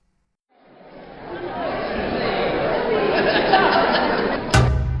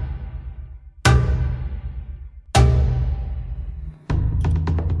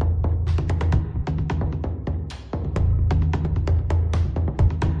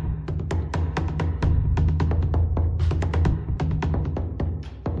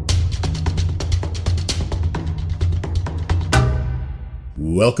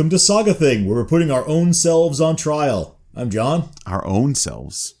welcome to Saga Thing, where we're putting our own selves on trial. I'm John. Our own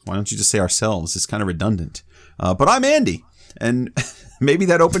selves? Why don't you just say ourselves? It's kind of redundant. But I'm Andy, and maybe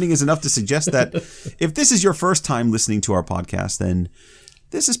that opening is enough to suggest that if this is your first time listening to our podcast, then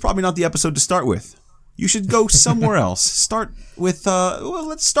this is probably not the episode to start with. You should go somewhere else. Start with,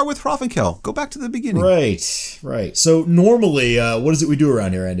 let's start with Hrafnkel. Go back to the beginning. Right. So normally, what is it we do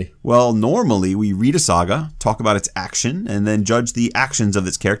around here, Andy? Well, normally we read a saga, talk about its action, and then judge the actions of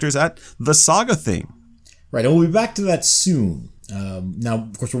its characters at the Saga Thing. Right, and we'll be back to that soon. Now,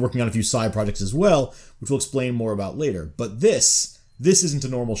 of course, we're working on a few side projects as well, which we'll explain more about later. But this isn't a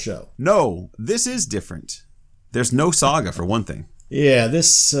normal show. No, this is different. There's no saga, for one thing. Yeah,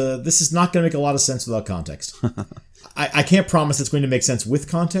 this is not going to make a lot of sense without context. I can't promise it's going to make sense with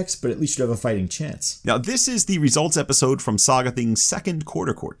context, but at least you have a fighting chance. Now, this is the results episode from Saga Thing's second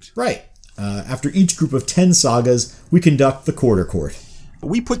quarter court. Right. After each group of 10 sagas, we conduct the quarter court.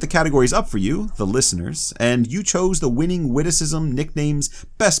 We put the categories up for you, the listeners, and you chose the winning witticism, nicknames,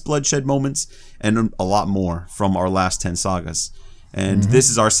 best bloodshed moments, and a lot more from our last 10 sagas. And this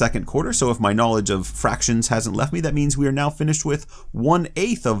is our second quarter, so if my knowledge of fractions hasn't left me, that means we are now finished with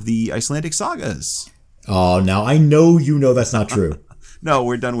 1/8 of the Icelandic sagas. Oh, now I know you know that's not true. No,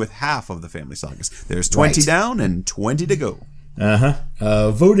 we're done with half of the family sagas. There's 20 down and 20 to go.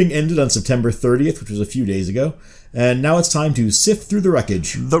 Voting ended on September 30th, which was a few days ago. And now it's time to sift through the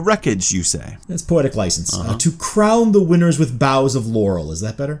wreckage. The wreckage, you say? That's poetic license. To crown the winners with boughs of laurel. Is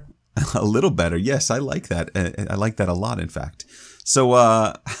that better? A little better. Yes, I like that. I like that a lot, in fact. So,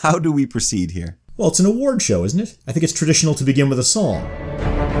 how do we proceed here? Well, it's an award show, isn't it? I think it's traditional to begin with a song.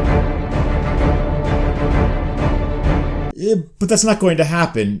 But that's not going to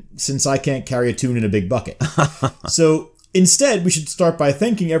happen, since I can't carry a tune in a big bucket. So, instead, we should start by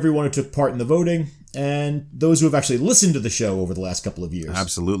thanking everyone who took part in the voting, and those who have actually listened to the show over the last couple of years.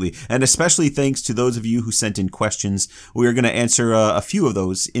 Absolutely. And especially thanks to those of you who sent in questions. We are going to answer a few of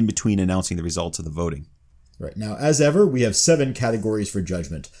those in between announcing the results of the voting. Right. Now, as ever, we have 7 categories for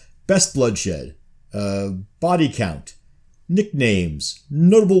judgment. Best bloodshed, body count, nicknames,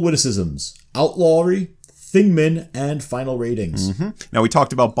 notable witticisms, outlawry, Thingmen, and final ratings. Now, we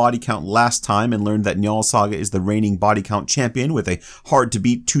talked about body count last time and learned that Njal Saga is the reigning body count champion with a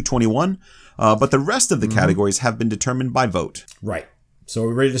hard-to-beat 221. But the rest of the categories have been determined by vote. Right. So are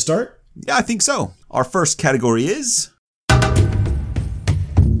we ready to start? Yeah, I think so. Our first category is...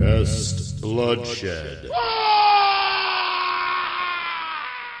 Best bloodshed.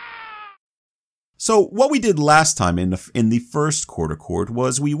 So what we did last time in the first quarter court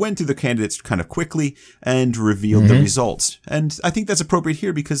was we went through the candidates kind of quickly and revealed the results. And I think that's appropriate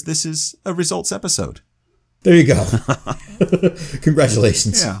here because this is a results episode. There you go.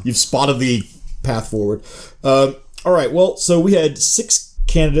 Congratulations. Yeah. You've spotted the path forward. All right. Well, so we had 6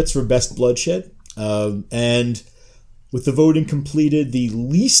 candidates for Best Bloodshed. And with the voting completed, the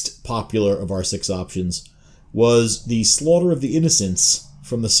least popular of our 6 options was the Slaughter of the Innocents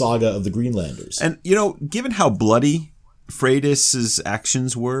from the Saga of the Greenlanders. And, given how bloody Freydis's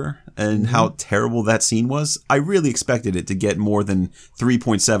actions were and how terrible that scene was, I really expected it to get more than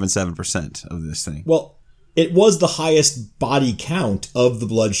 3.77% of this thing. Well, it was the highest body count of the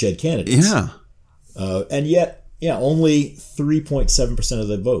bloodshed candidates. Yeah. And yet, only 3.7% of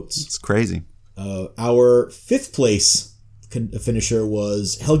the votes. It's crazy. Our 5th place finisher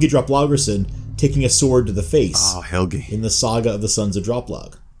was Helgi Droplaugrsson taking a sword to the face. Oh, Helgi. In the Saga of the Sons of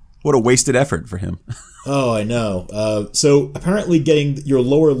Droplaug. What a wasted effort for him. Oh, I know. So apparently getting your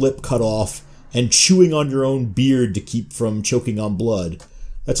lower lip cut off and chewing on your own beard to keep from choking on blood,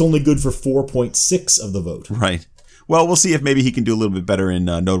 that's only good for 4.6 of the vote. Right. Well, we'll see if maybe he can do a little bit better in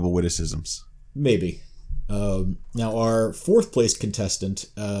notable witticisms. Maybe. Now, our 4th place contestant,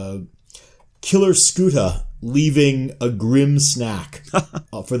 Killer Skuta, leaving a grim snack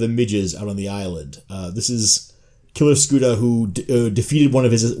for the midges out on the island. This is Killer Skuta who defeated one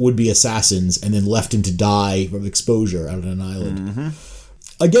of his would-be assassins and then left him to die from exposure out on an island.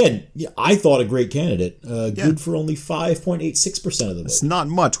 Again, I thought a great candidate. Good for only 5.86% of the vote. It's not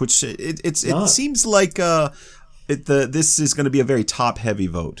much, which it seems like this is going to be a very top-heavy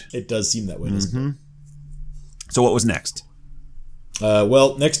vote. It does seem that way, doesn't it? So what was next?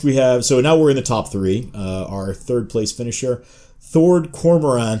 Well, next we have... So now we're in the top 3. Our 3rd place finisher, Thord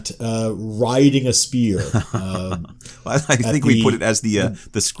Cormorant riding a spear. I think we put it as the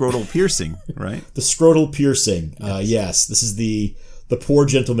scrotal piercing, right? The scrotal piercing. Yes, this is the poor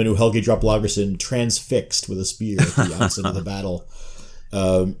gentleman who Helgi Droplaugrsson transfixed with a spear at the outset of the battle.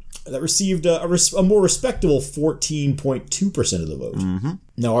 That received a more respectable 14.2% of the vote.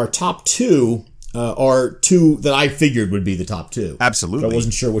 Now, our top 2 are two that I figured would be the top two. Absolutely. But I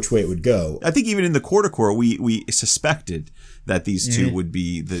wasn't sure which way it would go. I think even in the quarter core, we suspected that these two would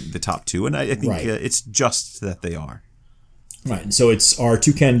be the top two, and I think it's just that they are. Right, and so it's our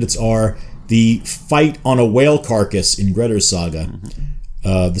two candidates are the fight on a whale carcass in Grettir's Saga.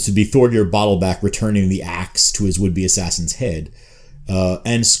 This would be Thorgir Bottleback returning the axe to his would-be assassin's head.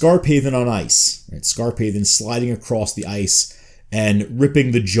 And Scarpathan on ice. Right? Scarpathan sliding across the ice and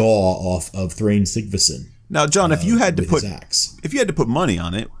ripping the jaw off of Thrain Sigvason. Now, John, if you had to put money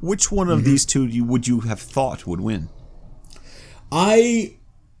on it, which one of these two would you have thought would win? I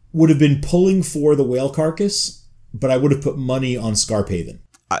would have been pulling for the whale carcass, but I would have put money on Scarpathan.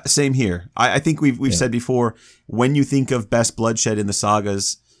 Same here. I think we've said before, when you think of best bloodshed in the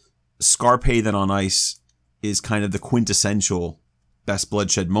sagas, Scarpathan on ice is kind of the quintessential best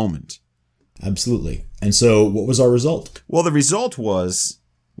bloodshed moment. Absolutely. And so what was our result? Well, the result was,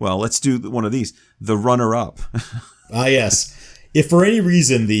 let's do one of these. The runner-up. Yes. If for any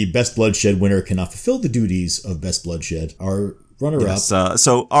reason the best bloodshed winner cannot fulfill the duties of best bloodshed, our runner-up... Yes,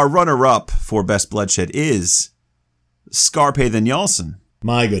 so our runner-up for best bloodshed is Scarpathan Jarlsson.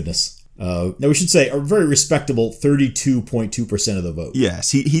 My goodness. Now we should say a very respectable 32.2% of the vote.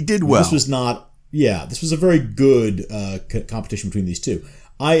 Yes, he did well. This was not... Yeah, this was a very good competition between these two.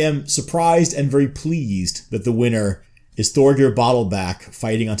 I am surprised and very pleased that the winner is Thorgir Bottleback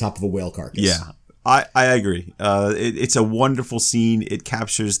fighting on top of a whale carcass. Yeah, I agree. It's a wonderful scene. It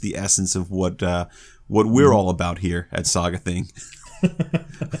captures the essence of what we're all about here at Saga Thing.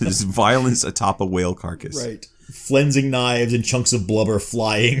 This violence atop a whale carcass. Right. Flensing knives and chunks of blubber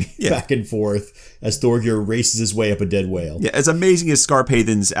flying back and forth as Thorgir races his way up a dead whale. Yeah, as amazing as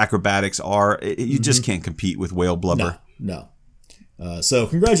Scarpathan's acrobatics are, you just can't compete with whale blubber. No. So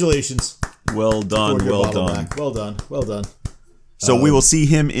congratulations. Well done, well done. Well done. So we will see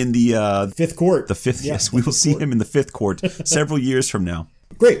him in the fifth court. The fifth, yes, we will see him in the fifth court several years from now.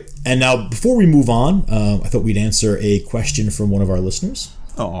 Great. And now, before we move on, I thought we'd answer a question from one of our listeners.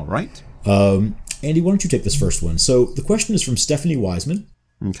 Oh, all right. Andy, why don't you take this first one? So the question is from Stephanie Wiseman.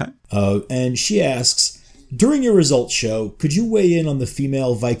 Okay. And she asks, during your results show, could you weigh in on the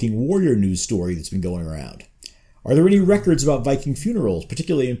female Viking warrior news story that's been going around? Are there any records about Viking funerals,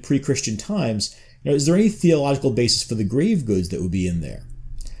 particularly in pre-Christian times? Is there any theological basis for the grave goods that would be in there?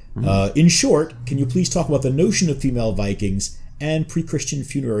 In short, can you please talk about the notion of female Vikings and pre-Christian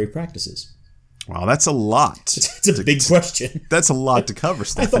funerary practices? Wow, that's a lot. It's a big question. That's a lot to cover,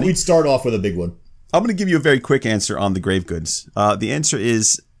 Stephanie. I thought we'd start off with a big one. I'm going to give you a very quick answer on the grave goods. The answer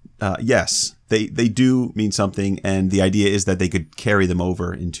is yes, they do mean something, and the idea is that they could carry them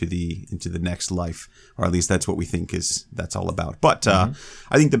over into the next life, or at least that's what we think that's all about. But I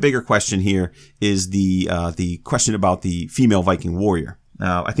think the bigger question here is the question about the female Viking warrior.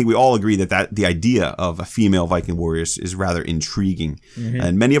 Now, I think we all agree that the idea of a female Viking warrior is rather intriguing.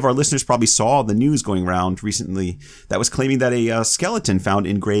 And many of our listeners probably saw the news going around recently that was claiming that a skeleton found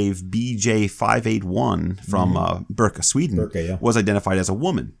in grave BJ581 from Birka, Sweden, was identified as a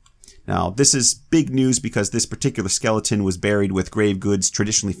woman. Now, this is big news because this particular skeleton was buried with grave goods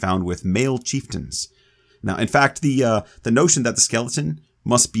traditionally found with male chieftains. Now, in fact, the notion that the skeleton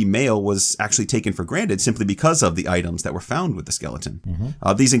must be male was actually taken for granted simply because of the items that were found with the skeleton.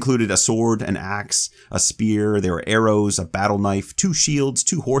 These included a sword, an axe, a spear, there were arrows, a battle knife, 2 shields,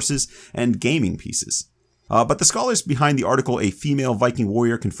 2 horses, and gaming pieces. But the scholars behind the article, A Female Viking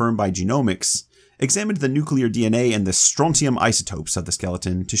Warrior Confirmed by Genomics, examined the nuclear DNA and the strontium isotopes of the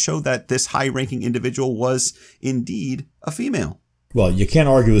skeleton to show that this high-ranking individual was indeed a female. Well, you can't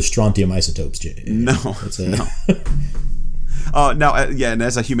argue with strontium isotopes, Jay. No. Now, and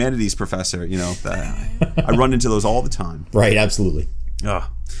as a humanities professor, I run into those all the time. Right, absolutely.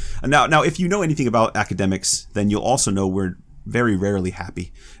 Now, if you know anything about academics, then you'll also know we're very rarely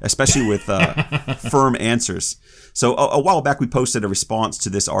happy, especially with firm answers. So a while back, we posted a response to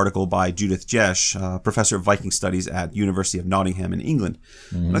this article by Judith Jesch, professor of Viking Studies at University of Nottingham in England.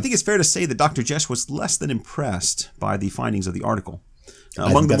 And I think it's fair to say that Dr. Jesch was less than impressed by the findings of the article.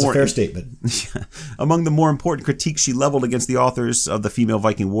 I think that's a fair statement. Among the more important critiques she leveled against the authors of the Female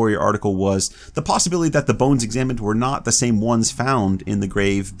Viking Warrior article was the possibility that the bones examined were not the same ones found in the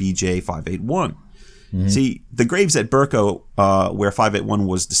grave BJ581. See, the graves at Birka, where 581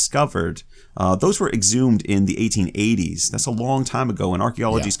 was discovered, those were exhumed in the 1880s. That's a long time ago, and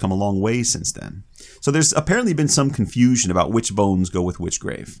archaeology's come a long way since then. So there's apparently been some confusion about which bones go with which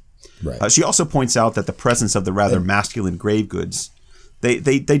grave. Right. She also points out that the presence of the rather masculine grave goods,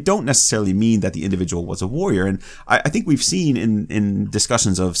 they don't necessarily mean that the individual was a warrior. And I think we've seen in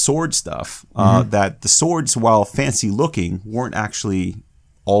discussions of sword stuff that the swords, while fancy looking, weren't actually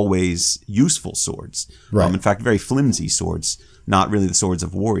always useful swords. Right. In fact, very flimsy swords, not really the swords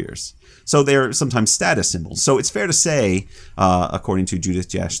of warriors. So they're sometimes status symbols. So it's fair to say, according to Judith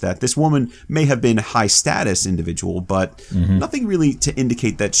Jesh, that this woman may have been a high status individual, but nothing really to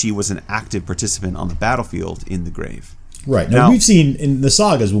indicate that she was an active participant on the battlefield in the grave. Right. Now, we've seen in the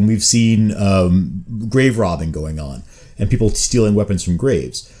sagas when we've seen grave robbing going on and people stealing weapons from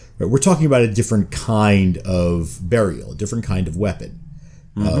graves. Right, we're talking about a different kind of burial, a different kind of weapon.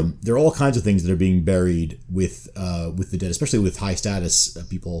 There are all kinds of things that are being buried with the dead, especially with high status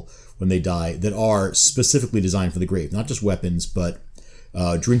people when they die, that are specifically designed for the grave. Not just weapons, but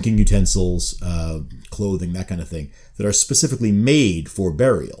drinking utensils, clothing, that kind of thing, that are specifically made for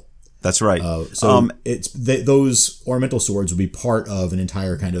burial. That's right. Those ornamental swords would be part of an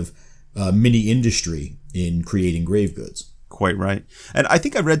entire kind of mini industry in creating grave goods. Quite right. And I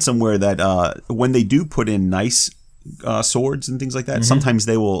think I read somewhere that when they do put in nice swords and things like that, sometimes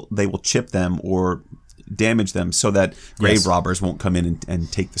they will chip them or damage them so that grave robbers won't come in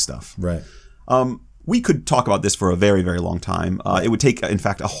and take the stuff. Right. We could talk about this for a very, very long time. It would take, in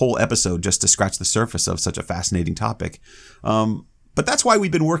fact, a whole episode just to scratch the surface of such a fascinating topic. But that's why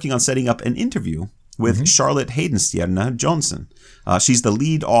we've been working on setting up an interview with Charlotte Heidenstierna Johnson. She's the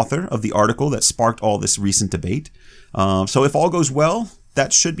lead author of the article that sparked all this recent debate. So if all goes well,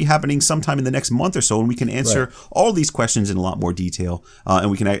 that should be happening sometime in the next month or so, and we can answer all these questions in a lot more detail,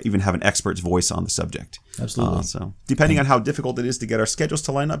 and we can even have an expert's voice on the subject. Absolutely. So depending on how difficult it is to get our schedules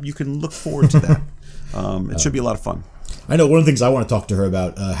to line up, you can look forward to that. It should be a lot of fun. I know one of the things I want to talk to her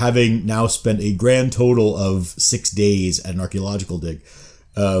about, having now spent a grand total of 6 days at an archaeological dig,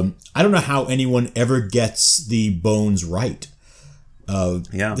 I don't know how anyone ever gets the bones right.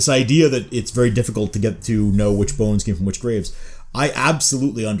 This idea that it's very difficult to get to know which bones came from which graves, I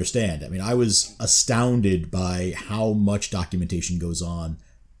absolutely understand. I mean, I was astounded by how much documentation goes on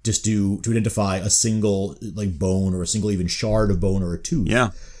just to identify a single bone or a single even shard of bone or a tooth. Yeah.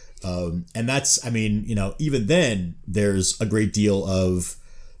 And that's, I mean, even then there's a great deal of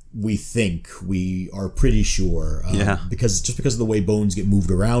we are pretty sure, because of the way bones get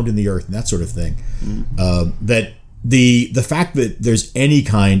moved around in the earth and that sort of thing, that the fact that there's any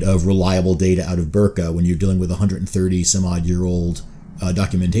kind of reliable data out of Birka when you're dealing with 130 some odd year old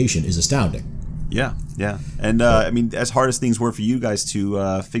documentation is astounding. Yeah. And I mean, as hard as things were for you guys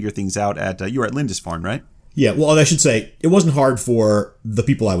to figure things out you were at Lindisfarne, right? Yeah, well, I should say, it wasn't hard for the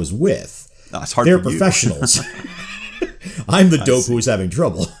people I was with. No, it's hard They're for you. professionals. I'm the dope who was having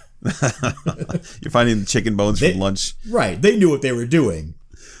trouble. You're finding the chicken bones from lunch. Right. They knew what they were doing.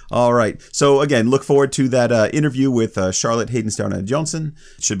 All right. So, again, look forward to that interview with Charlotte Heidenstierna Johnson.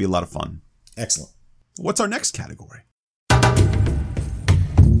 It should be a lot of fun. Excellent. What's our next category?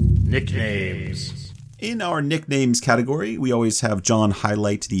 Nicknames. In our nicknames category, we always have John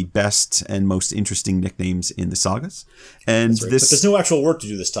highlight the best and most interesting nicknames in the sagas. And But there's no actual work to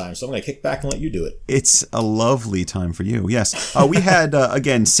do this time, so I'm going to kick back and let you do it. It's a lovely time for you. Yes. We had,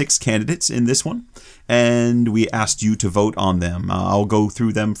 again, 6 candidates in this one, and we asked you to vote on them. I'll go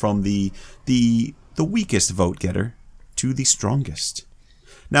through them from the weakest vote getter to the strongest.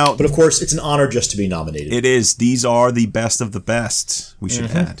 Now, But of course, it's an honor just to be nominated. it is. These are the best of the best, we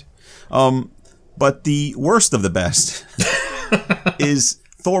should add. But the worst of the best is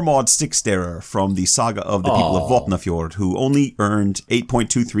Thormod Stickstarer from the Saga of the People of Vopnafjord, who only earned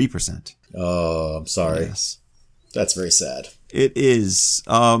 8.23%. Oh, I'm sorry. Yes. That's very sad. It is.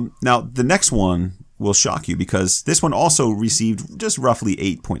 Now, the next one will shock you because this one also received just roughly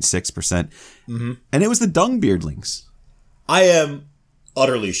 8.6%. And it was the Dungbeardlings. I am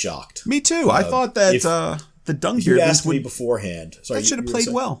utterly shocked. Me too. I thought that the You asked Dungbeardlings me beforehand. Sorry, that should have you were played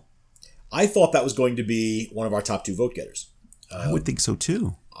saying- well. I thought that was going to be one of our top 2 vote getters. I would think so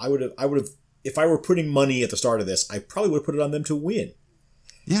too. I would have, if I were putting money at the start of this, I probably would have put it on them to win.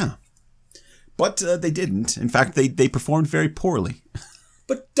 Yeah. But they didn't. In fact, they performed very poorly.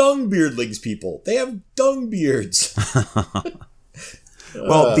 But Dungbeardlings, people, they have dung beards.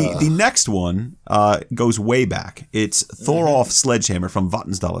 Well, the next one goes way back. It's Thorolf Sledgehammer from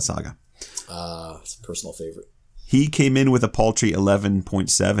Vatnsdala Saga. It's a personal favorite. He came in with a paltry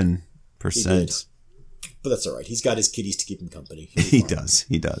 11.7%. But that's all right. He's got his kitties to keep him company. He does.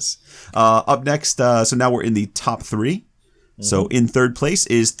 Up next, so now we're in the top 3. So in third place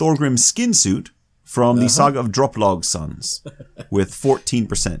is Thorgrim Skinsuit from the Saga of Droplog Sons with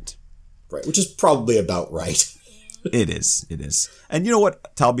 14%. Right, which is probably about right. It is. And you know what?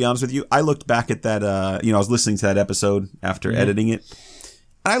 I'll be honest with you. I looked back at that, I was listening to that episode after editing it.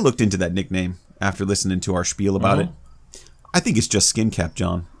 And I looked into that nickname after listening to our spiel about it. I think it's just skin cap,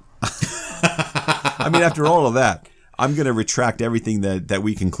 John. I mean, after all of that, I'm going to retract everything that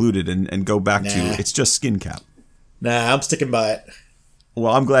we concluded and go back to it's just skin cap. Nah, I'm sticking by it.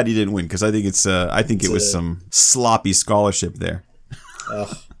 Well, I'm glad you didn't win because I think it was some sloppy scholarship there.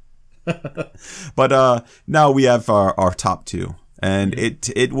 But now we have our top two, and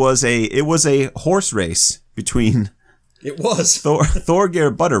it was a horse race between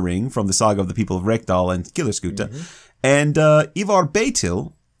Thorgeir Buttering from the Saga of the People of Rekdal and Killerskute, and Ivar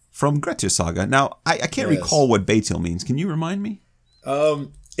Beitil from Grettir Saga. Now I can't recall what Beitil means. Can you remind me?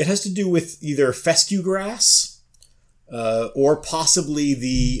 It has to do with either fescue grass, or possibly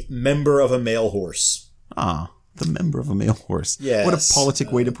the member of a male horse. Ah. The member of a male horse. Yes. What a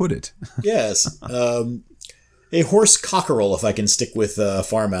politic way to put it. Yes. A horse cockerel, if I can stick with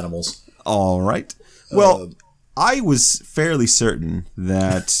farm animals. All right. Well, I was fairly certain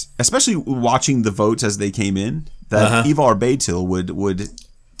that, especially watching the votes as they came in, that Ivar Beitil would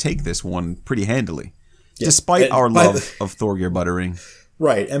take this one pretty handily, despite our love of Thorgeir Buttering.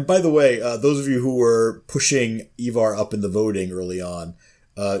 Right. And by the way, those of you who were pushing Ivar up in the voting early on,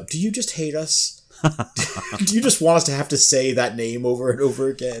 do you just hate us? Do you just want us to have to say that name over and over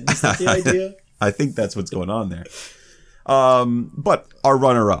again? Is that the idea? I think that's what's going on there. But our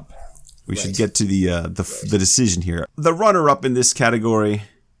runner-up. We should get to the decision here. The runner-up in this category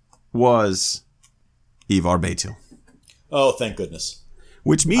was Ivar Beitil. Oh, thank goodness.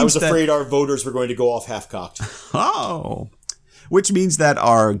 Which means I was afraid our voters were going to go off half-cocked. Oh. Which means that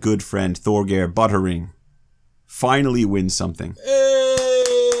our good friend Thorgeir Buttering finally wins something.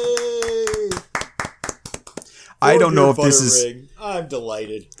 I don't know if this is... I'm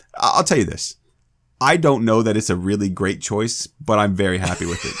delighted. I'll tell you this. I don't know that it's a really great choice, but I'm very happy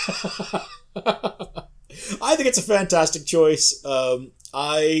with it. I think it's a fantastic choice.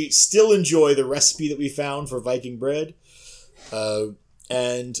 I still enjoy the recipe that we found for Viking bread.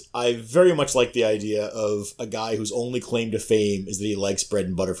 And I very much like the idea of a guy whose only claim to fame is that he likes bread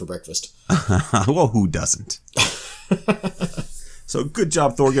and butter for breakfast. Well, who doesn't? So good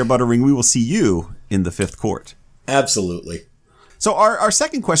job, Thorgeir Buttering. We will see you in the fifth court. Absolutely. So our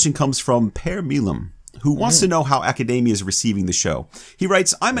second question comes from Per Milam, who wants to know how academia is receiving the show. He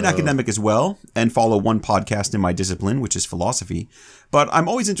writes, I'm an academic as well and follow one podcast in my discipline, which is philosophy. But I'm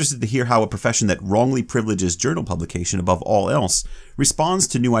always interested to hear how a profession that wrongly privileges journal publication above all else responds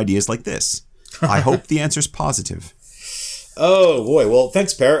to new ideas like this. I hope the answer's positive. Oh, boy. Well,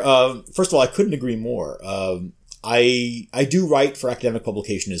 thanks, Per. First of all, I couldn't agree more. I do write for academic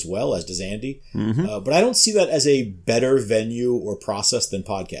publication as well, as does Andy, but I don't see that as a better venue or process than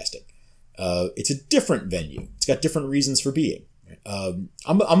podcasting. It's a different venue. It's got different reasons for being. I'm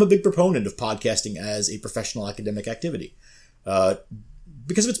a big proponent of podcasting as a professional academic activity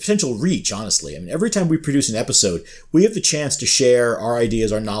because of its potential reach, honestly. I mean, every time we produce an episode, we have the chance to share our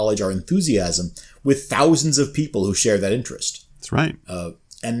ideas, our knowledge, our enthusiasm with thousands of people who share that interest. That's right.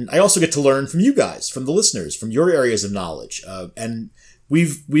 And I also get to learn from you guys, from the listeners, from your areas of knowledge. And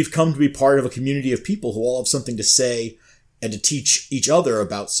we've come to be part of a community of people who all have something to say and to teach each other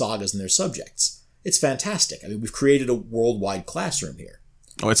about sagas and their subjects. It's fantastic. I mean, we've created a worldwide classroom here.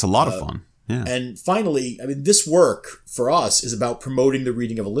 Oh, it's a lot of fun. Yeah. And finally, I mean, this work for us is about promoting the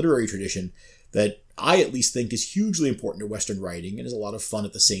reading of a literary tradition that I at least think is hugely important to Western writing and is a lot of fun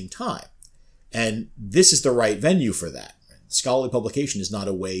at the same time. And this is the right venue for that. Scholarly publication is not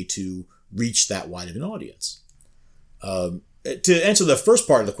a way to reach that wide of an audience. To answer the first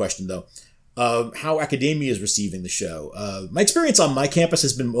part of the question, though, how academia is receiving the show, my experience on my campus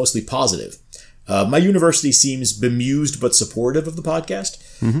has been mostly positive. My university seems bemused but supportive of the podcast.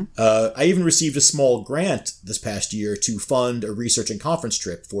 I even received a small grant this past year to fund a research and conference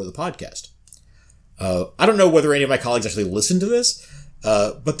trip for the podcast. I don't know whether any of my colleagues actually listen to this,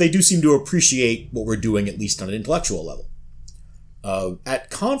 but they do seem to appreciate what we're doing, at least on an intellectual level.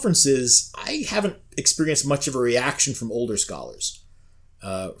 At conferences, I haven't experienced much of a reaction from older scholars.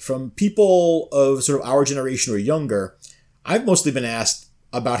 From people of sort of our generation or younger, I've mostly been asked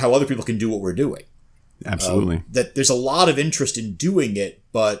about how other people can do what we're doing. Absolutely. That there's a lot of interest in doing it,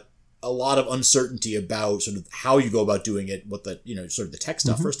 but a lot of uncertainty about sort of how you go about doing it, what the, sort of the tech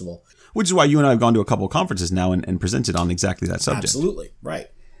stuff, first of all. Which is why you and I have gone to a couple of conferences now and presented on exactly that subject. Absolutely. Right.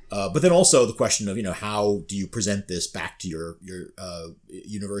 But then also the question of, how do you present this back to your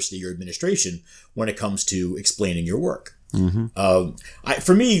university, your administration, when it comes to explaining your work?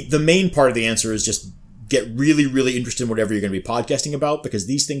 For me, the main part of the answer is just get really, really interested in whatever you're going to be podcasting about, because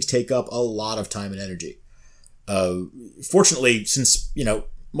these things take up a lot of time and energy. Fortunately, since,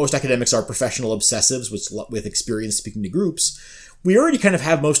 most academics are professional obsessives with experience speaking to groups, we already kind of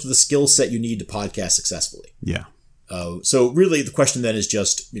have most of the skill set you need to podcast successfully. Yeah. So really the question then is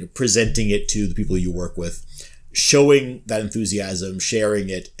just, presenting it to the people you work with showing that enthusiasm, sharing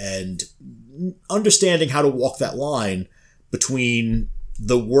it, and understanding how to walk that line between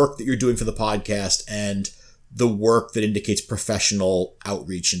the work that you're doing for the podcast and the work that indicates professional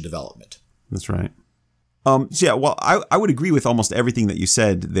outreach and development. That's right. So yeah, well, I would agree with almost everything that you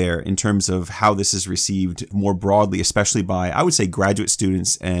said there in terms of how this is received more broadly, especially by, I would say, graduate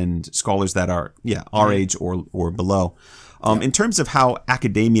students and scholars that are, our age or below. In terms of how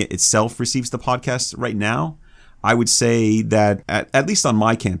academia itself receives the podcast right now, I would say that at least on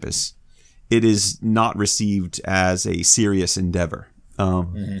my campus, it is not received as a serious endeavor.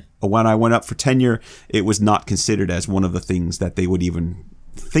 When I went up for tenure, it was not considered as one of the things that they would even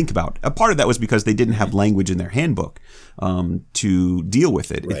think about. A part of that was because they didn't have language in their handbook to deal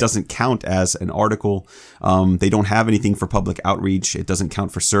with it. Right. It doesn't count as an article. They don't have anything for public outreach. It doesn't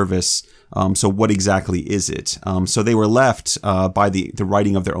count for service. So what exactly is it? So they were left by the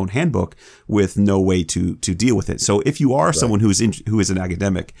writing of their own handbook with no way to deal with it. So if you are someone who is an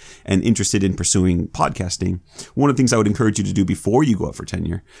academic and interested in pursuing podcasting, one of the things I would encourage you to do before you go up for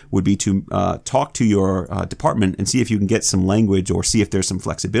tenure would be to talk to your department and see if you can get some language or see if there's some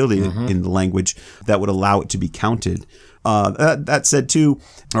flexibility in the language that would allow it to be counted. That said, too,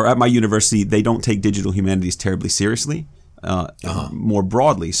 or at my university, they don't take digital humanities terribly seriously. More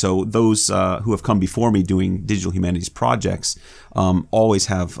broadly. So those who have come before me doing digital humanities projects always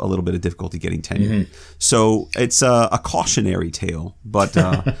have a little bit of difficulty getting tenure. So it's a cautionary tale, but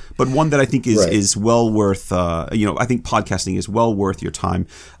one that I think is well worth. I think podcasting is well worth your time,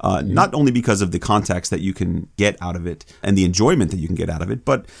 not only because of the context that you can get out of it and the enjoyment that you can get out of it,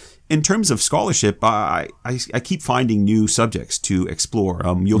 but in terms of scholarship, I keep finding new subjects to explore.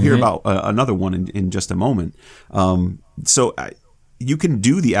 You'll hear about another one in just a moment. So you can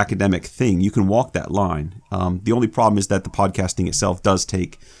do the academic thing. You can walk that line. The only problem is that the podcasting itself does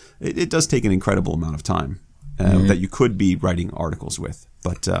take an incredible amount of time that you could be writing articles with.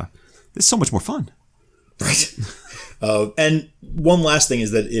 But it's so much more fun. Right. And one last thing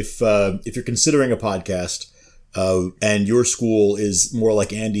is that if you're considering a podcast, and your school is more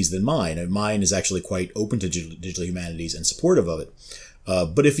like Andy's than mine, and mine is actually quite open to digital humanities and supportive of it.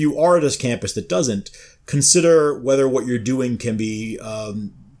 But if you are at a campus that doesn't, consider whether what you're doing can be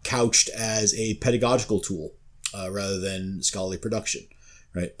couched as a pedagogical tool rather than scholarly production.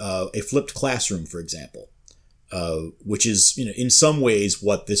 Right? A flipped classroom, for example, which is in some ways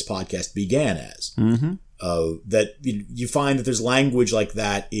what this podcast began as. That you find that there's language like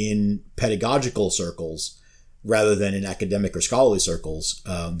that in pedagogical circles rather than in academic or scholarly circles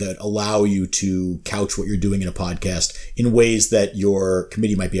that allow you to couch what you're doing in a podcast in ways that your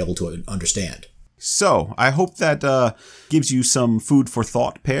committee might be able to understand. So I hope that gives you some food for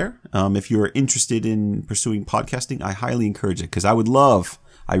thought, Pear. If you're interested in pursuing podcasting, I highly encourage it because I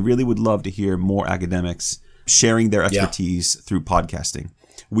really would love to hear more academics sharing their expertise through podcasting.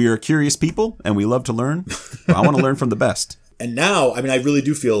 We are curious people and we love to learn. I want to learn from the best. And now, I really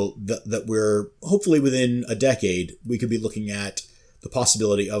do feel that we're hopefully within a decade, we could be looking at the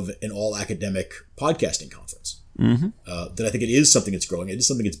possibility of an all academic podcasting conference. That I think it is something that's growing. It is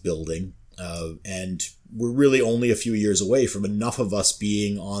something that's building. And we're really only a few years away from enough of us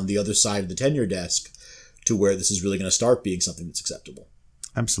being on the other side of the tenure desk to where this is really going to start being something that's acceptable.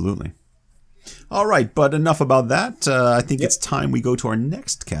 Absolutely. All right. But enough about that. I think it's time we go to our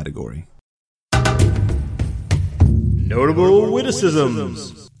next category. Notable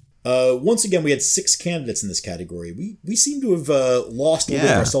witticisms. Once again, we had 6 candidates in this category. We seem to have lost a little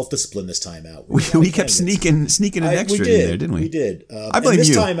of our self-discipline this time out. We kept sneaking an extra in there, didn't we? We did. I blame this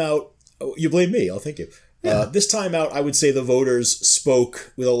you. Time out, you blame me. Oh, thank you. Yeah. This time out, I would say the voters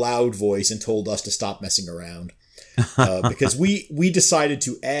spoke with a loud voice and told us to stop messing around because we decided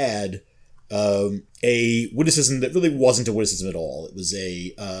to add a witticism that really wasn't a witticism at all. It was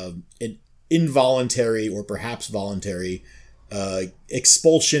an involuntary or perhaps voluntary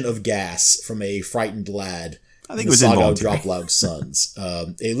expulsion of gas from a frightened lad. I think it was involuntary. Droploud's sons.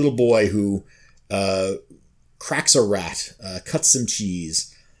 A little boy who cracks a rat, cuts some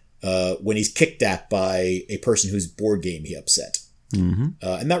cheese when he's kicked at by a person whose board game he upset. And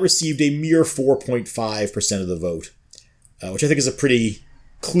that received a mere 4.5% of the vote, which I think is a pretty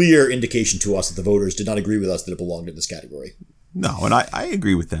clear indication to us that the voters did not agree with us that it belonged in this category. No, and I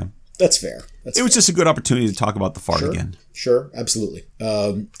agree with them. That's fair. It was just a good opportunity to talk about the fart again. Sure, absolutely.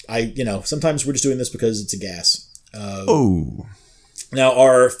 Sometimes we're just doing this because it's a gas. Now,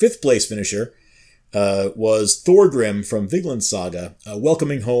 our 5th place finisher was Thorgrim from Vigland Saga,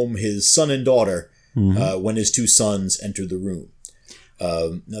 welcoming home his son and daughter when his 2 sons entered the room.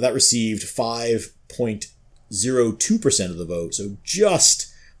 Now, that received 5.02% of the vote, so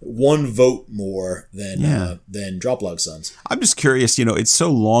just one vote more than Droplog Sons. I'm just curious, it's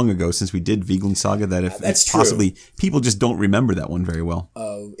so long ago since we did Vigeland Saga that if That's possibly people just don't remember that one very well.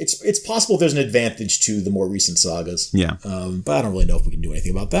 It's possible there's an advantage to the more recent sagas. Yeah. But I don't really know if we can do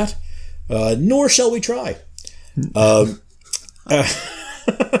anything about that. Nor shall we try.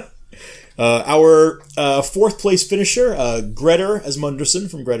 Our fourth place finisher, Grettir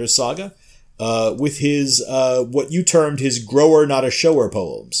Asmundarson from Grettir's Saga, with his what you termed his grower not a shower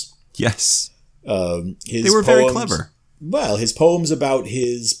poems. Yes. They were very clever. Well, his poems about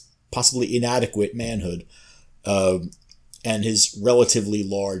his possibly inadequate manhood and his relatively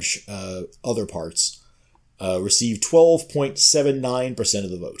large other parts received 12.79%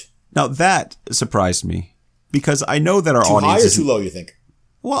 of the vote. Now that surprised me because I know that our Too audience high or isn't, too low, you think?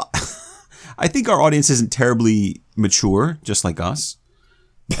 Well, I think our audience isn't terribly mature, just like us.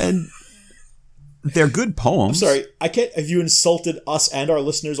 And they're good poems. I'm sorry, I can't. Have you insulted us and our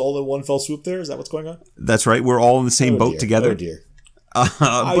listeners all in one fell swoop there? Is that what's going on? That's right. We're all in the same boat together. Oh, dear.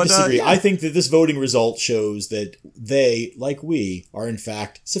 I disagree. Yeah. I think that this voting result shows that they, like we, are in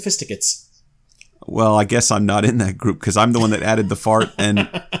fact sophisticates. Well, I guess I'm not in that group because I'm the one that added the fart, and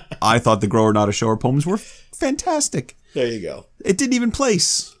I thought the Grower Not a Shower poems were fantastic. There you go. It didn't even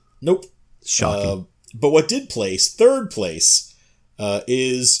place. Nope. Shocking. But what did place, third place,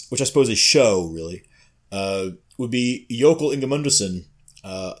 is, which I suppose is show, really, would be Jökull Ingemundarson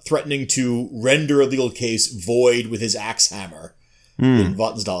threatening to render a legal case void with his axe hammer in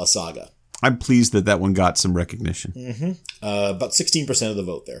Vatnsdala Saga. I'm pleased that one got some recognition. About 16% of the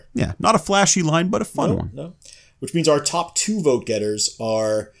vote there. Yeah, not a flashy line, but a fun one. No. Which means our top two vote getters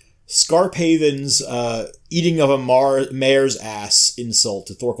are Skarphaven's eating of a mare's ass insult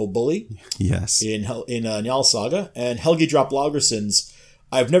to Thorkel Bully. Yes. In Njal Saga, and Helgi Droplaugarson's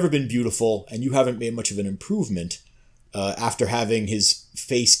I've never been beautiful, and you haven't made much of an improvement after having his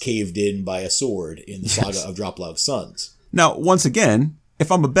face caved in by a sword in the Saga of Droplog Sons. Now, once again,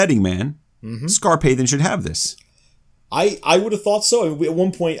 if I'm a betting man, Skarphaven should have this. I would have thought so. I mean, at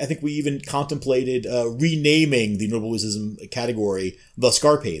one point, I think we even contemplated renaming the Notable Witticism category the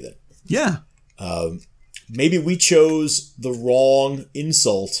Skarphaven. Yeah. Maybe we chose the wrong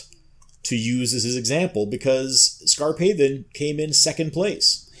insult to use as his example because Skarphaven came in second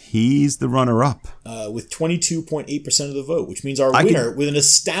place. He's the runner-up. With 22.8% of the vote, which means our winner, with an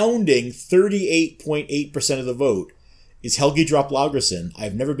astounding 38.8% of the vote, is Helgi Droplaugarsson.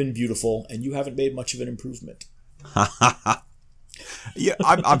 I've never been beautiful, and you haven't made much of an improvement. Yeah,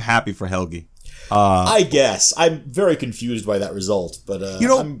 I'm happy for Helgi. I guess. I'm very confused by that result, but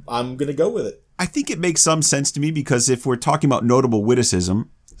I'm going to go with it. I think it makes some sense to me because if we're talking about notable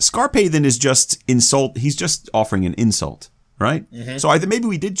witticism, Skarphaven is just insult. He's just offering an insult, right? So I think maybe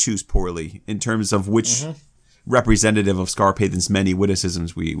we did choose poorly in terms of which representative of Skarphaven's many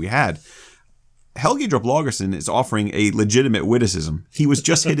witticisms we had. Helgi Droplaugarsson is offering a legitimate witticism. He was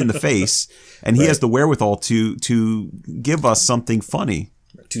just hit in the face, and he has the wherewithal to give us something funny.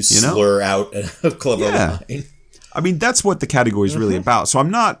 To slur out a clever line. I mean, that's what the category is really about. So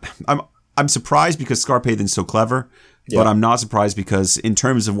I'm surprised because Skarphaven's so clever, but I'm not surprised because in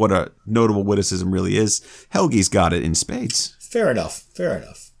terms of what a notable witticism really is, Helgi's got it in spades. Fair enough.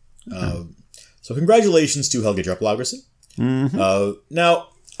 So congratulations to Helgi Droplaugarsson. Now,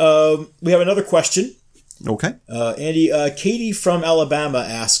 we have another question. Okay. Andy, Katie from Alabama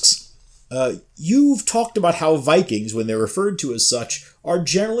asks, you've talked about how Vikings, when they're referred to as such, are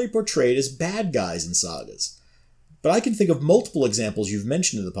generally portrayed as bad guys in sagas. But I can think of multiple examples you've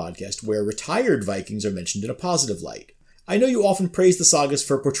mentioned in the podcast where retired Vikings are mentioned in a positive light. I know you often praise the sagas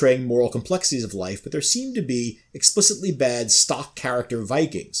for portraying moral complexities of life, but there seem to be explicitly bad stock character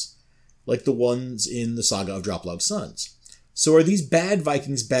Vikings, like the ones in the Saga of Droplog Sons. So are these bad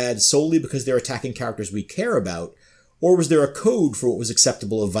Vikings bad solely because they're attacking characters we care about, or was there a code for what was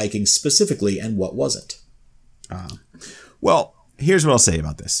acceptable of Vikings specifically and what wasn't? Well, here's what I'll say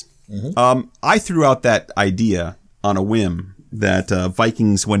about this. I threw out that idea on a whim that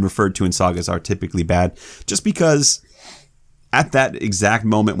Vikings, when referred to in sagas, are typically bad, just because at that exact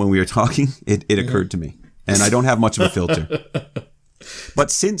moment when we were talking, it occurred to me. And I don't have much of a filter. But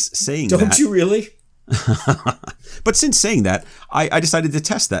since saying that... Don't you really? But since saying that, I decided to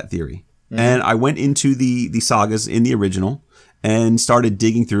test that theory. And I went into the sagas in the original and started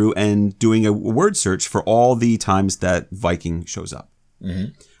digging through and doing a word search for all the times that Viking shows up.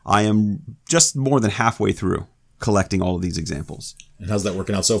 I am just more than halfway through collecting all of these examples. And how's that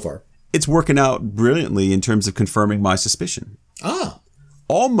working out so far? It's working out brilliantly in terms of confirming my suspicion.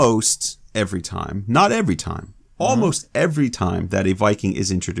 Almost every time, not every time, almost every time that a Viking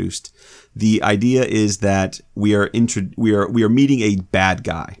is introduced, the idea is that we are meeting a bad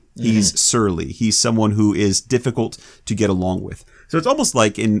guy. He's surly. He's someone who is difficult to get along with. So it's almost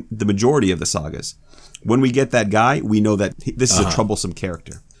like in the majority of the sagas, when we get that guy, we know that this is a troublesome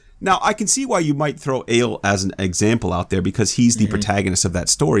character. Now, I can see why you might throw Egil as an example out there because he's the protagonist of that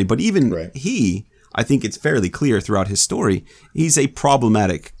story. But even he, I think it's fairly clear throughout his story, he's a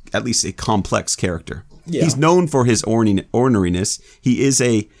problematic, at least a complex character. Yeah. He's known for his orneriness. He is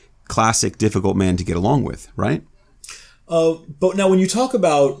a classic, difficult man to get along with, right? But now when you talk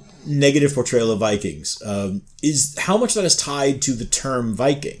about negative portrayal of Vikings, is how much that is tied to the term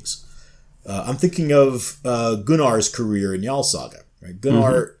Vikings? I'm thinking of Gunnar's career in Jarl Saga. Right?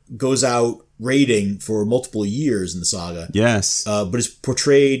 Gunnar goes out raiding for multiple years in the saga. Yes. But is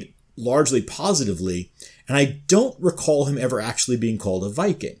portrayed largely positively, and I don't recall him ever actually being called a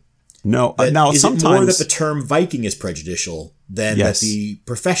Viking. No. Now, is sometimes it more that the term Viking is prejudicial than that the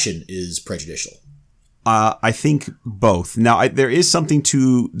profession is prejudicial? I think both. Now, there is something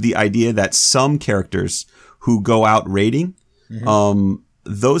to the idea that some characters who go out raiding,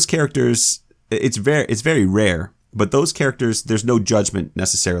 those characters, it's very rare, but those characters, there's no judgment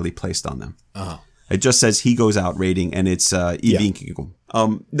necessarily placed on them. It just says he goes out raiding, and it's Viking.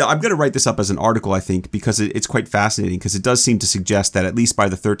 Now, I'm going to write this up as an article, I think, because it's quite fascinating, because it does seem to suggest that at least by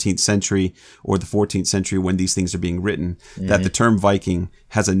the 13th century or the 14th century, when these things are being written, that the term Viking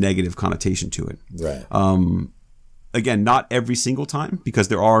has a negative connotation to it. Right. Again, not every single time, because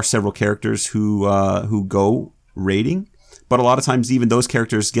there are several characters who go raiding, but a lot of times even those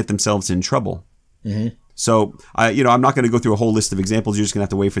characters get themselves in trouble. So, I'm not going to go through a whole list of examples. You're just going to have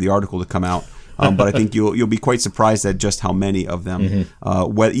to wait for the article to come out. But I think you'll be quite surprised at just how many of them,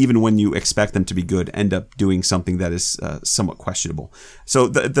 even when you expect them to be good, end up doing something that is somewhat questionable. So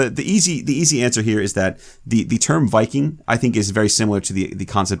the easy answer here is that the term Viking, I think, is very similar to the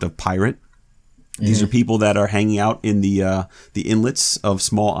concept of pirate. These are people that are hanging out in the inlets of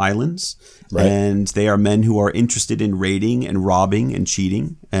small islands, and they are men who are interested in raiding and robbing and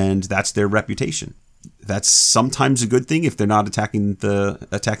cheating, and that's their reputation. That's sometimes a good thing if they're not attacking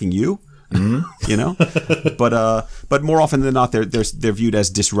you. But more often than not, they're viewed as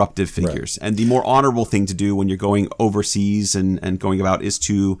disruptive figures. And the more honorable thing to do when you're going overseas and going about is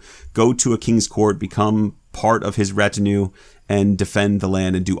to go to a king's court, become part of his retinue, and defend the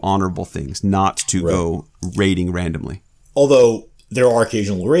land and do honorable things, not to go raiding randomly. Although there are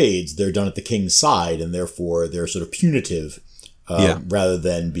occasional raids, they're done at the king's side, and therefore they're sort of punitive rather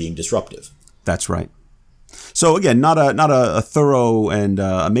than being disruptive. That's right. So again, not a thorough and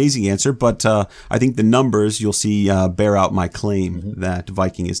amazing answer, but I think the numbers you'll see bear out my claim that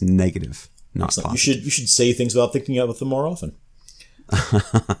Viking is negative, not positive. You should say things without thinking about them more often.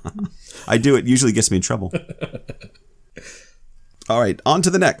 I do. It usually gets me in trouble. All right, on to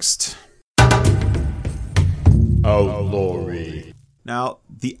the next. Outlawry. Now,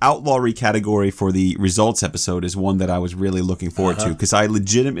 the outlawry category for the results episode is one that I was really looking forward to, because I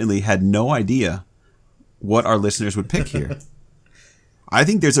legitimately had no idea what our listeners would pick here. I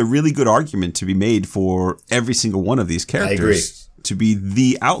think there's a really good argument to be made for every single one of these characters to be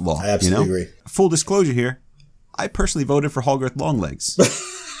the outlaw. I absolutely agree. Full disclosure here, I personally voted for Hallgrim Longlegs.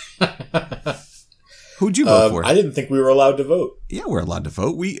 Who'd you vote for? I didn't think we were allowed to vote. Yeah, we're allowed to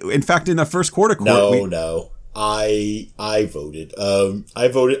vote. In fact, in the first quarter court... No. I voted. I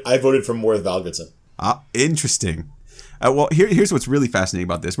voted for Morth Valgridsson. Interesting. Well, here's what's really fascinating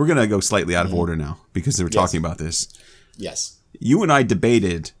about this. We're going to go slightly out of order now because we're talking about this. Yes. You and I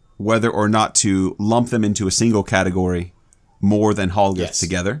debated whether or not to lump them into a single category more than Hallgrim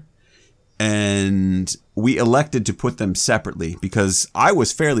together. And we elected to put them separately because I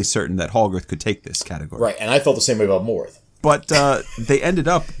was fairly certain that Hallgrim could take this category. Right, and I felt the same way about Morth. But they ended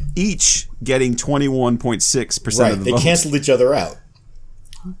up each getting 21.6% of the vote. They canceled each other out.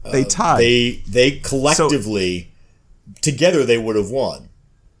 They tied. They collectively... Together, they would have won,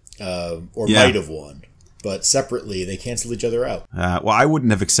 or might have won, but separately, they canceled each other out. Well, I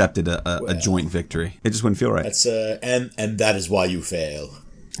wouldn't have accepted a joint victory. It just wouldn't feel right. That's and that is why you fail.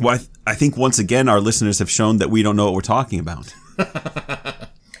 Well, I think once again, our listeners have shown that we don't know what we're talking about,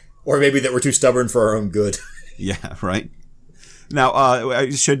 or maybe that we're too stubborn for our own good. Yeah, right. Now, I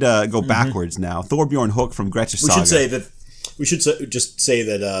should go backwards. Now, Thorbjorn Hook from Grettir Saga. We should just say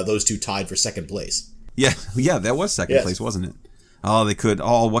that those two tied for second place. Yeah, that was second place, wasn't it? Oh, they could.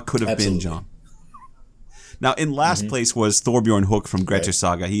 Oh, what could have been, John? Now, in last place was Thorbjorn Hook from Grettir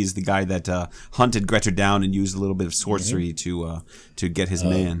Saga. He's the guy that hunted Grettir down and used a little bit of sorcery to get his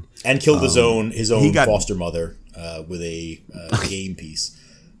man. And killed his own foster mother with a game piece.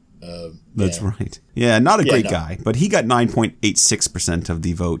 That's right. Yeah, not a great no. guy, but he got 9.86% of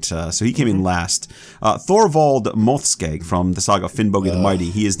the vote, so he came in last. Thorvald Mothskeg from the saga Finnbogi the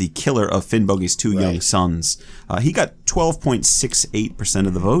Mighty, he is the killer of Finnbogi's two young sons. He got 12.68%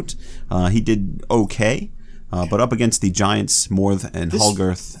 of the vote. He did okay, but up against the giants Morth and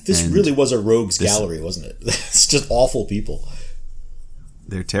Holgerth. This and really was a rogues gallery, wasn't it? It's just awful people.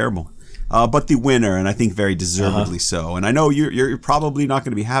 They're terrible. But the winner, and I think very deservedly so, and I know you're probably not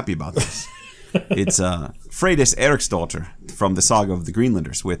going to be happy about this. It's Freydis Eriksdottir from the saga of the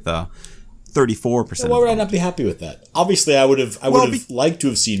Greenlanders with 34%. Why would I not be happy with that? Obviously, I would have liked to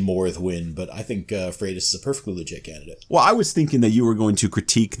have seen Morth win, but I think Freydis is a perfectly legit candidate. Well, I was thinking that you were going to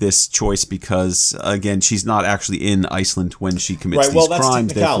critique this choice because, again, she's not actually in Iceland when she commits these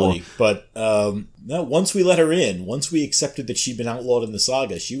crimes. That's technicality. But no, once we let her in, once we accepted that she'd been outlawed in the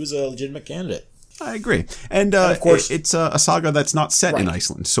saga, she was a legitimate candidate. I agree. And of course, it's a saga that's not set in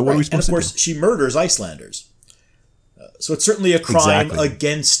Iceland. So what are we supposed to do? And of course, she murders Icelanders. So it's certainly a crime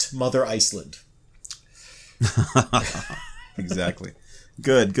against Mother Iceland. Exactly.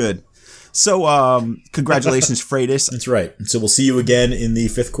 Good. So, congratulations, Freydis. That's right. And so we'll see you again in the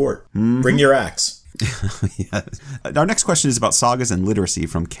fifth court. Mm-hmm. Bring your axe. Yeah. Our next question is about sagas and literacy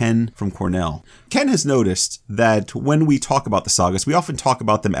from Ken from Cornell. Ken has noticed that when we talk about the sagas, we often talk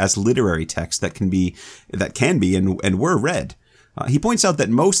about them as literary texts that can be and were read. He points out that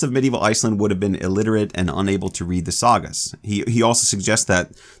most of medieval Iceland would have been illiterate and unable to read the sagas. He also suggests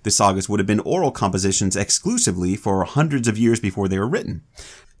that the sagas would have been oral compositions exclusively for hundreds of years before they were written.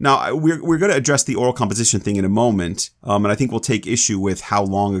 Now, we're going to address the oral composition thing in a moment, and I think we'll take issue with how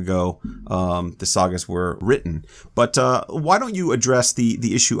long ago the sagas were written. But why don't you address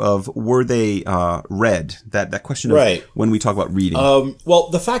the issue of were they read? That question of when we talk about reading. Well,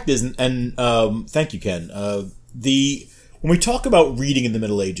 the fact is, and thank you, Ken, when we talk about reading in the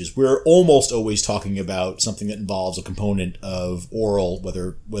Middle Ages, we're almost always talking about something that involves a component of oral,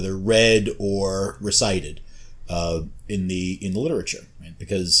 whether read or recited, in the literature, right?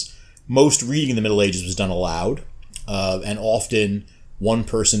 Because most reading in the Middle Ages was done aloud, and often one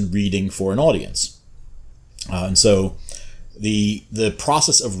person reading for an audience, and so the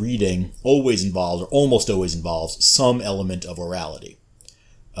process of reading always involves, or almost always involves, some element of orality.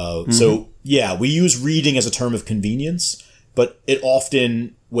 So yeah, we use reading as a term of convenience. But it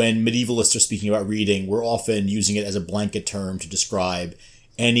often, when medievalists are speaking about reading, we're often using it as a blanket term to describe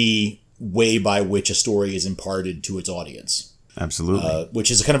any way by which a story is imparted to its audience. Absolutely.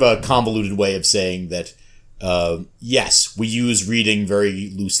 Which is kind of a convoluted way of saying that, yes, we use reading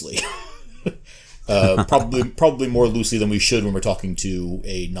very loosely. Probably more loosely than we should when we're talking to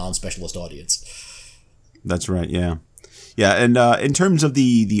a non-specialist audience. That's right, yeah. Yeah, and in terms of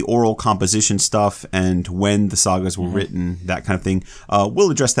the oral composition stuff and when the sagas were written, that kind of thing,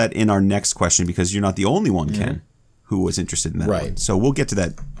 we'll address that in our next question because you're not the only one, Ken, who was interested in that one. So we'll get to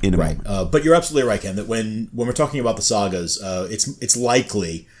that in a moment. But you're absolutely right, Ken, that when we're talking about the sagas, it's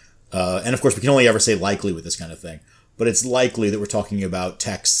likely, and of course we can only ever say likely with this kind of thing, but it's likely that we're talking about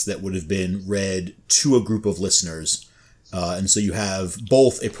texts that would have been read to a group of listeners. And so you have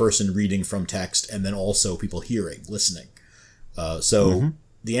both a person reading from text and then also people listening. So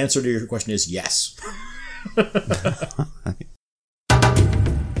the answer to your question is yes.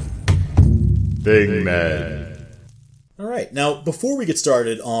 Big Man. All right. Now, before we get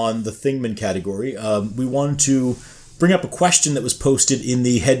started on the Thingman category, we wanted to bring up a question that was posted in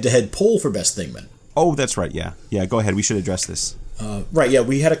the head-to-head poll for Best Thingman. Oh, that's right. Yeah. Yeah, go ahead. We should address this.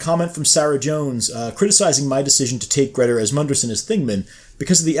 We had a comment from Sarah Jones criticizing my decision to take Grettir Asmundarson as Thingman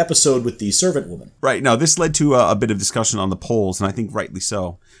because of the episode with the servant woman. Right. Now, this led to a bit of discussion on the polls, and I think rightly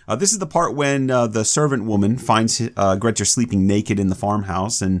so. This is the part when the servant woman finds Grettir sleeping naked in the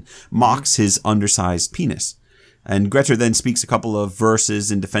farmhouse and mocks his undersized penis. And Grettir then speaks a couple of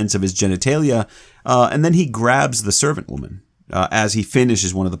verses in defense of his genitalia, and then he grabs the servant woman as he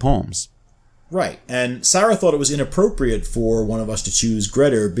finishes one of the poems. Right, and Sarah thought it was inappropriate for one of us to choose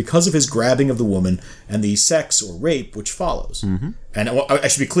Grettir because of his grabbing of the woman and the sex or rape which follows. And I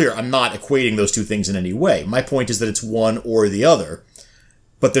should be clear, I'm not equating those two things in any way. My point is that it's one or the other,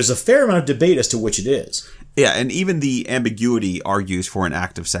 but there's a fair amount of debate as to which it is. Yeah, and even the ambiguity argues for an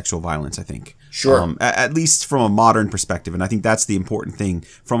act of sexual violence, I think. Sure. At least from a modern perspective, and I think that's the important thing.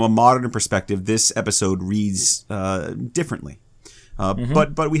 From a modern perspective, this episode reads differently.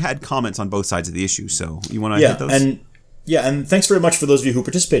 But we had comments on both sides of the issue, so you want to hit those? And thanks very much for those of you who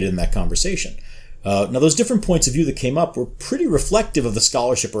participated in that conversation. Now, those different points of view that came up were pretty reflective of the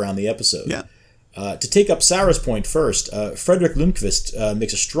scholarship around the episode. Yeah. To take up Sarah's point first, Frederick Lundqvist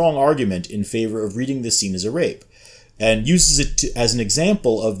makes a strong argument in favor of reading this scene as a rape. and uses it as an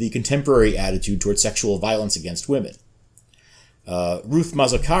example of the contemporary attitude towards sexual violence against women. Ruth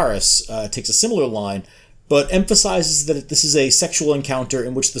Mazakaris takes a similar line, but emphasizes that this is a sexual encounter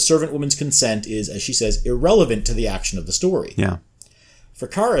in which the servant woman's consent is, as she says, irrelevant to the action of the story. Yeah. For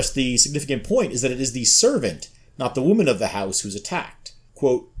Karis, the significant point is that it is the servant, not the woman of the house, who's attacked.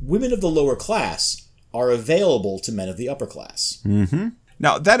 Quote, women of the lower class are available to men of the upper class. Mm-hmm.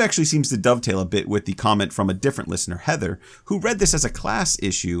 Now, that actually seems to dovetail a bit with the comment from a different listener, Heather, who read this as a class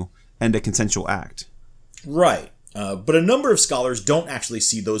issue and a consensual act. Right. But a number of scholars don't actually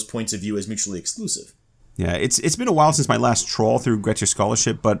see those points of view as mutually exclusive. Yeah, it's been a while since my last trawl through Gretcher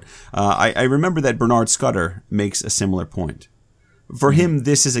scholarship, but I remember that Bernard Scudder makes a similar point. For him,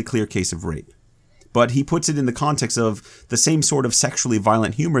 this is a clear case of rape. But he puts it in the context of the same sort of sexually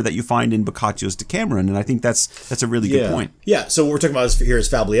violent humor that you find in Boccaccio's Decameron, and I think that's a really good point. Yeah, so what we're talking about here is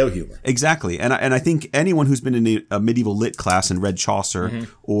Fabliau humor. Exactly, and I think anyone who's been in a medieval lit class and read Chaucer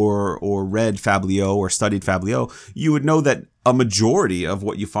or read Fabliau or studied Fabliau, you would know that a majority of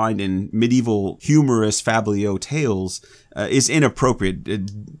what you find in medieval humorous Fabliau tales is inappropriate,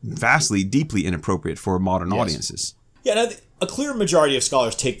 vastly, deeply inappropriate for modern audiences. Yeah, and a clear majority of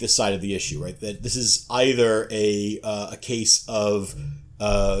scholars take this side of the issue, right? That this is either a case of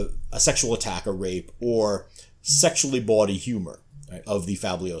a sexual attack, a rape, or sexually bawdy humor, right, of the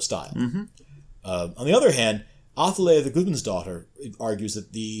Fabliau style. On the other hand, Athalia the Gudmundsdottir argues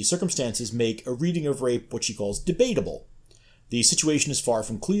that the circumstances make a reading of rape what she calls debatable. The situation is far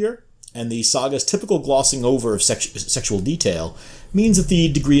from clear, and the saga's typical glossing over of sexual detail means that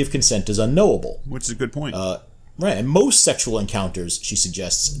the degree of consent is unknowable. Which is a good point. Right, and most sexual encounters, she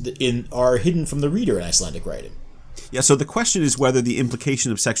suggests, are hidden from the reader in Icelandic writing. Yeah, so the question is whether the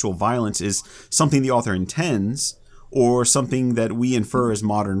implication of sexual violence is something the author intends or something that we infer as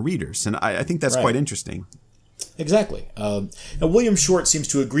modern readers. And I think that's quite interesting. Exactly. Now, William Short seems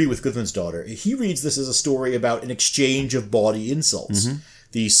to agree with Gudmundsdottir. He reads this as a story about an exchange of bawdy insults.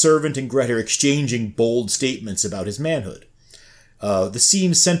 The servant and Grettir exchanging bold statements about his manhood. The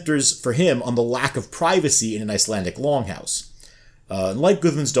scene centers for him on the lack of privacy in an Icelandic longhouse. Like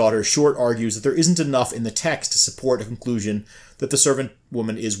Gudmundsdottir, Short argues that there isn't enough in the text to support a conclusion that the servant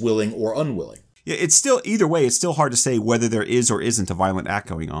woman is willing or unwilling. Yeah, it's still, either way, it's still hard to say whether there is or isn't a violent act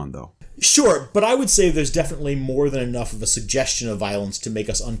going on, though. Sure, but I would say there's definitely more than enough of a suggestion of violence to make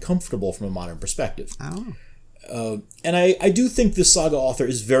us uncomfortable from a modern perspective. I don't know. And I do think this saga author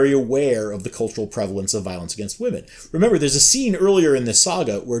is very aware of the cultural prevalence of violence against women. Remember, there's a scene earlier in this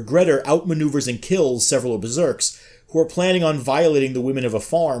saga where Grettir outmaneuvers and kills several berserks who are planning on violating the women of a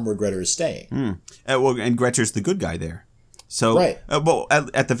farm where Grettir is staying. And Grettir's the good guy there. So, right. Well,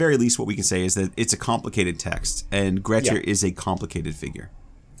 at the very least, what we can say is that it's a complicated text, and Grettir is a complicated figure.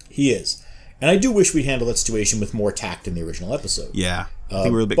 He is. And I do wish we'd handled that situation with more tact in the original episode. Yeah, I think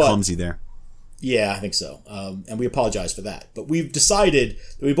we were a bit clumsy there. Yeah, I think so. And we apologize for that. But we've decided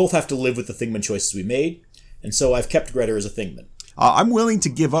that we both have to live with the Thingman choices we made, and so I've kept Grettir as a Thingman. I'm willing to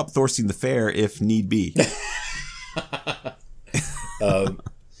give up Thorstein the Fair if need be.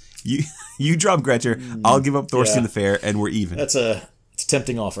 You drop Grettir, I'll give up Thorstein the Fair, and we're even. It's a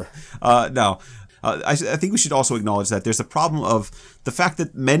tempting offer. No. I think we should also acknowledge that there's a problem of the fact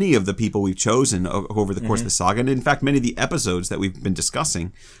that many of the people we've chosen over the course of the saga, and in fact many of the episodes that we've been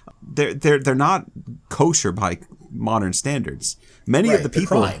discussing, they're not kosher by modern standards. Many of the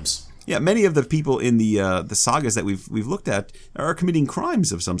people, crimes. Yeah, many of the people in the sagas that we've looked at are committing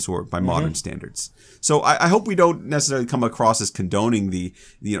crimes of some sort by modern standards. So I hope we don't necessarily come across as condoning the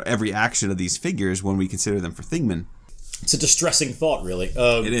every action of these figures when we consider them for Thingmen. It's a distressing thought, really.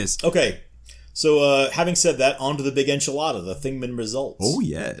 It is. Okay. So, having said that, on to the big enchilada, the Thingman results. Oh,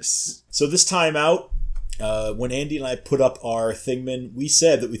 yes. So this time out, when Andy and I put up our Thingman, we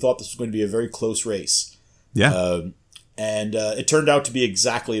said that we thought this was going to be a very close race. Yeah. And it turned out to be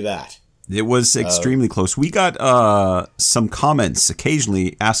exactly that. It was extremely close. We got some comments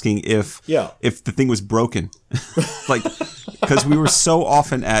occasionally asking if the thing was broken. Because we were so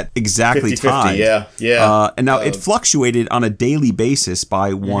often at exactly 50-50, tied. yeah. And now it fluctuated on a daily basis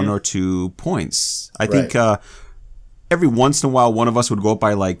by 1 or 2 points. I think every once in a while one of us would go up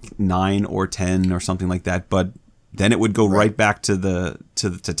by like 9 or 10 or something like that, but then it would go right back to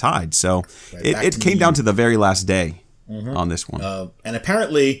tied. So it came down to the very last day on this one. And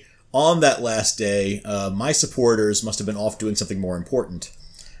apparently on that last day, my supporters must have been off doing something more important.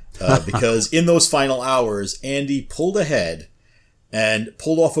 Because in those final hours, Andy pulled ahead and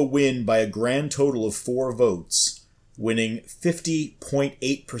pulled off a win by a grand total of 4 votes, winning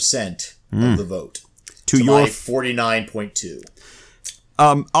 50.8% of the vote to my 49.2.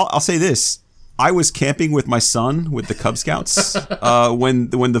 I'll say this. I was camping with my son with the Cub Scouts when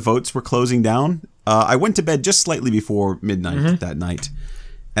the votes were closing down. I went to bed just slightly before midnight that night,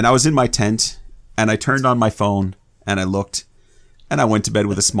 and I was in my tent, and I turned on my phone, and I looked, and I went to bed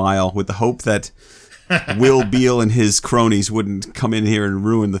with a smile, with the hope that Will Beale and his cronies wouldn't come in here and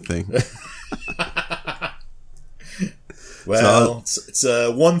ruin the thing. Well, it's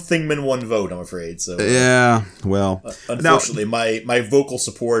one Thingman, one vote, I'm afraid. So yeah, well, unfortunately, my vocal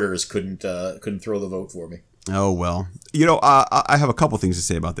supporters couldn't throw the vote for me. Oh well, I have a couple things to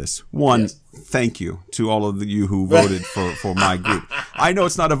say about this. One, thank you to all of you who voted for my group. I know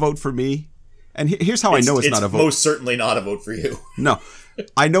it's not a vote for me, and here's how I know it's not a vote. Most certainly not a vote for you. No,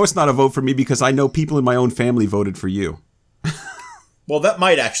 I know it's not a vote for me because I know people in my own family voted for you. Well, that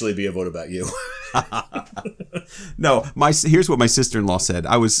might actually be a vote about you. No, here's what my sister-in-law said.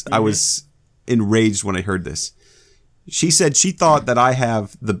 I was enraged when I heard this. She said she thought that I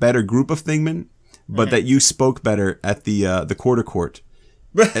have the better group of Thingmen, but that you spoke better at the quarter court.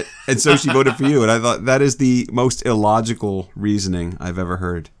 And so she voted for you. And I thought that is the most illogical reasoning I've ever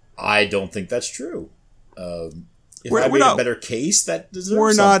heard. I don't think that's true. If I made a better case, that deserves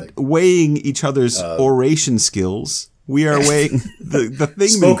We're something. not weighing each other's oration skills. We are weighing the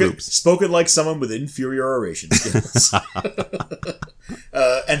Thingmen groups. Spoken like someone with inferior oration skills.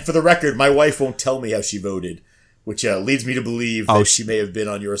 And for the record, my wife won't tell me how she voted, which leads me to believe that she may have been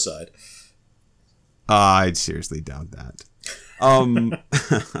on your side. I'd seriously doubt that.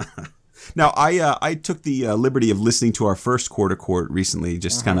 Now, I took the liberty of listening to our first quarter court recently,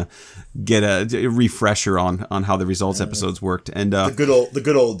 just to kind of get a refresher on how the results episodes worked, and the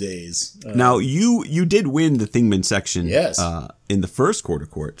good old days. Now, you did win the Thingman section, yes, in the first quarter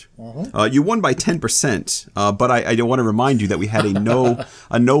court. You won by 10%, but I want to remind you that we had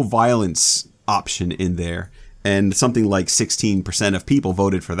a no violence option in there, and something like 16% of people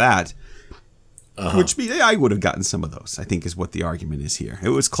voted for that. Which means I would have gotten some of those, I think, is what the argument is here. It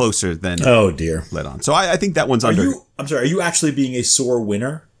was closer than let on. So I think that one's under. I'm sorry, are you actually being a sore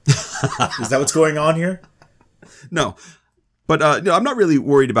winner? Is that what's going on here? No. But no, I'm not really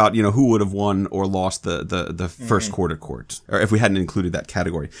worried about who would have won or lost the first quarter court, or if we hadn't included that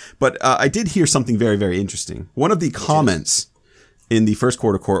category. But I did hear something very, very interesting. One of the comments in the first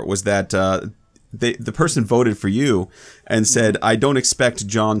quarter court was that the person voted for you and said, I don't expect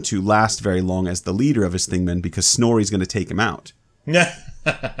John to last very long as the leader of his Thingmen because Snorri's going to take him out.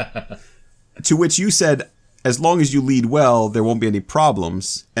 To which you said, as long as you lead well, there won't be any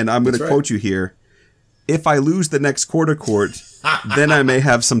problems. And I'm going to quote you here. If I lose the next quarter court, then I may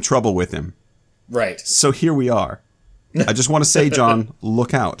have some trouble with him. Right. So here we are. I just want to say, John,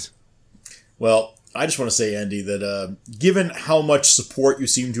 look out. Well, I just want to say, Andy, that given how much support you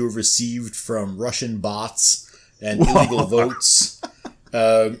seem to have received from Russian bots and illegal votes,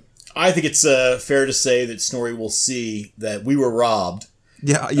 I think it's fair to say that Snorri will see that we were robbed.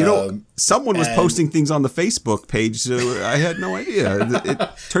 Yeah, someone was posting things on the Facebook page, so I had no idea. It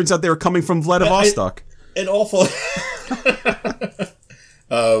turns out they were coming from Vladivostok. An awful...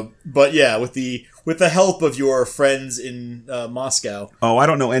 but yeah, with the help of your friends in Moscow. Oh, I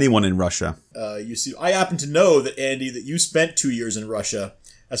don't know anyone in Russia. You see, I happen to know that, Andy, that you spent 2 years in Russia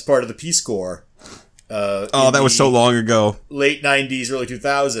as part of the Peace Corps. That was so long ago. Late 90s, early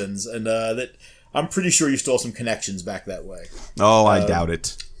 2000s, and that I'm pretty sure you still have some connections back that way. Oh, I doubt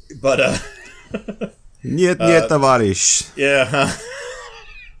it. But Нет, товарищ. Yeah.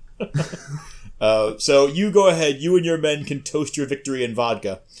 So you go ahead. You and your men can toast your victory in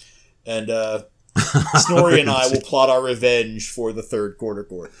vodka, and Snorri and I will plot our revenge for the third quarter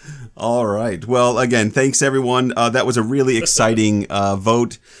court. All right. Well, again, thanks everyone. That was a really exciting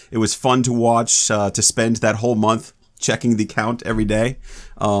vote. It was fun to watch. To spend that whole month checking the count every day.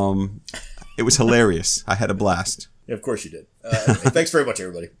 It was hilarious. I had a blast. Yeah, of course you did. Thanks very much,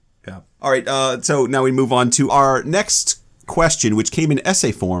 everybody. Yeah. All right. So now we move on to our next question, which came in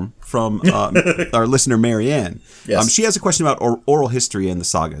essay form from our listener Marianne. Yes. She has a question about oral history and the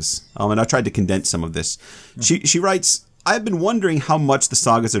sagas, and I tried to condense some of this. She writes, I've been wondering how much the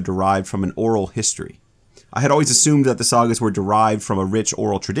sagas are derived from an oral history. I had always assumed that the sagas were derived from a rich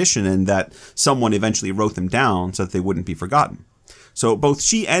oral tradition and that someone eventually wrote them down so that they wouldn't be forgotten. So both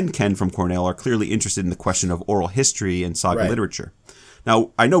she and Ken from Cornell are clearly interested in the question of oral history and saga literature.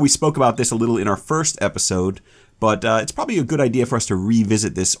 Now, I know we spoke about this a little in our first episode, but it's probably a good idea for us to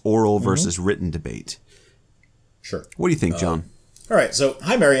revisit this oral versus written debate. Sure. What do you think, John? All right. So,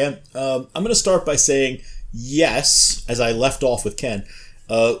 hi, Marianne. I'm going to start by saying yes, as I left off with Ken.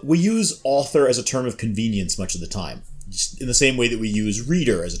 We use author as a term of convenience much of the time, just in the same way that we use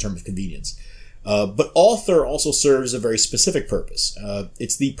reader as a term of convenience. But author also serves a very specific purpose.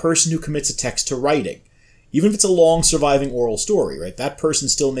 It's the person who commits a text to writing. Even if it's a long surviving oral story, right? That person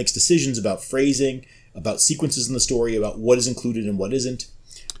still makes decisions about phrasing, about sequences in the story, about what is included and what isn't.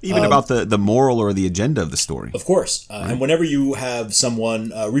 Even about the moral or the agenda of the story. Of course. Right. And whenever you have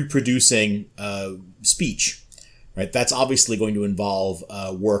someone reproducing speech, right, that's obviously going to involve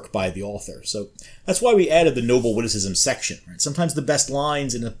work by the author. So that's why we added the noble witticism section. Right? Sometimes the best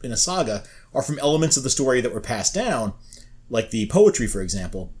lines in a saga are from elements of the story that were passed down, like the poetry, for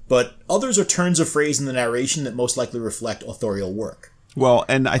example, but others are turns of phrase in the narration that most likely reflect authorial work. Well,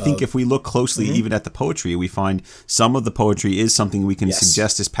 and I think if we look closely even at the poetry, we find some of the poetry is something we can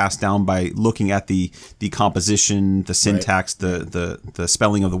suggest is passed down by looking at the composition, the syntax, the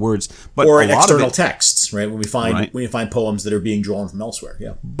spelling of the words. But or a lot external of it, texts, right? When we find poems that are being drawn from elsewhere,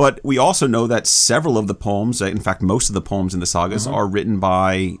 yeah. But we also know that several of the poems, in fact, most of the poems in the sagas, are written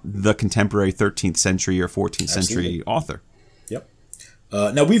by the contemporary 13th century or 14th century author. Yep.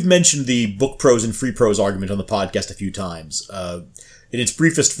 Now, we've mentioned the book prose and free prose argument on the podcast a few times. In its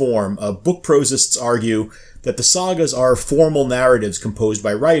briefest form, book prosists argue that the sagas are formal narratives composed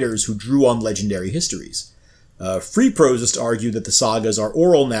by writers who drew on legendary histories. Free prosists argue that the sagas are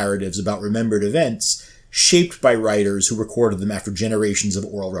oral narratives about remembered events shaped by writers who recorded them after generations of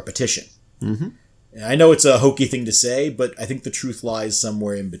oral repetition. Mm-hmm. I know it's a hokey thing to say, but I think the truth lies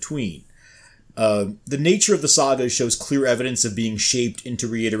somewhere in between. The nature of the sagas shows clear evidence of being shaped into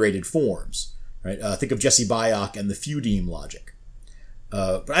reiterated forms. Right? Think of Jesse Byock and the feudeme logic.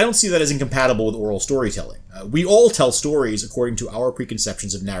 But I don't see that as incompatible with oral storytelling. We all tell stories according to our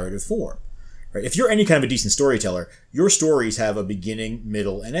preconceptions of narrative form. Right? If you're any kind of a decent storyteller, your stories have a beginning,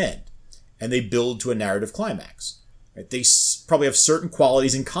 middle, and end, and they build to a narrative climax. Right? They probably have certain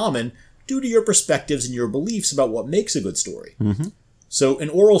qualities in common due to your perspectives and your beliefs about what makes a good story. Mm-hmm. So an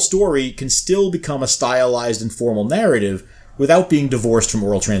oral story can still become a stylized and formal narrative without being divorced from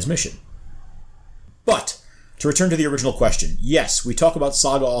oral transmission. But to return to the original question, yes, we talk about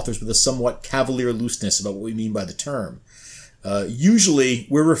saga authors with a somewhat cavalier looseness about what we mean by the term. Usually,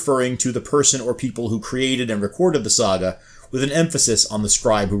 we're referring to the person or people who created and recorded the saga, with an emphasis on the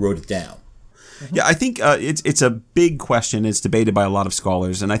scribe who wrote it down. Yeah, I think it's a big question. It's debated by a lot of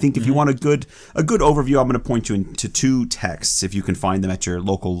scholars, and I think if you want a good overview, I'm going to point you into two texts if you can find them at your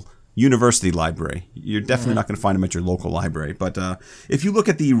local university library. You're definitely not going to find them at your local library. But if you look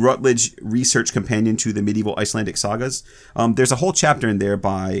at the Routledge Research Companion to the Medieval Icelandic Sagas, there's a whole chapter in there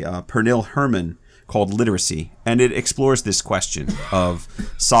by Pernille Herman called Literacy, and it explores this question of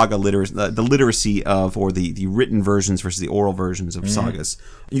saga literacy, the literacy of, or the written versions versus the oral versions of sagas.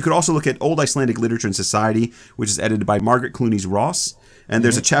 You could also look at Old Icelandic Literature and Society, which is edited by Margaret Clooney's Ross. And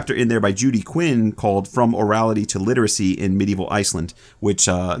there's a chapter in there by Judy Quinn called From Orality to Literacy in Medieval Iceland, which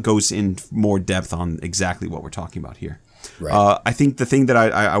goes in more depth on exactly what we're talking about here. Right. I think the thing that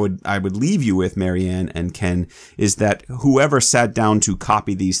I would leave you with, Marianne and Ken, is that whoever sat down to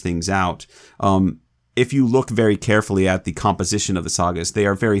copy these things out, if you look very carefully at the composition of the sagas, they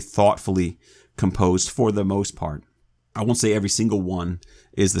are very thoughtfully composed for the most part. I won't say every single one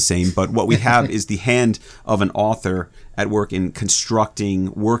is the same, but what we have is the hand of an author at work in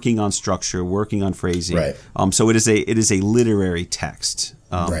constructing, working on structure, working on phrasing. Right. So it is a literary text,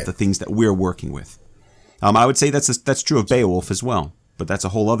 the things that we're working with. I would say that's true of Beowulf as well, but that's a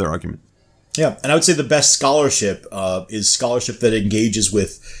whole other argument. Yeah, and I would say the best scholarship is scholarship that engages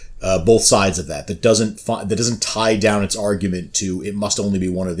with both sides of that doesn't tie down its argument to it must only be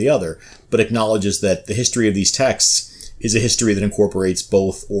one or the other, but acknowledges that the history of these texts is a history that incorporates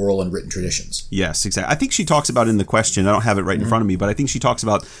both oral and written traditions. Yes, exactly. I think she talks about in the question, I don't have it right in front of me, but I think she talks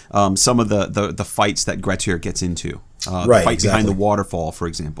about some of the fights that Grettir gets into. The fight behind the waterfall, for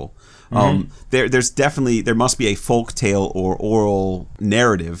example. There must be a folk tale or oral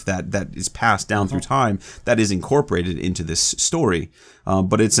narrative that is passed down through time that is incorporated into this story.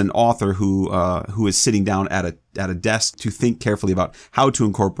 But it's an author who is sitting down at a desk to think carefully about how to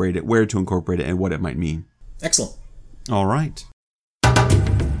incorporate it, where to incorporate it, and what it might mean. Excellent. All right.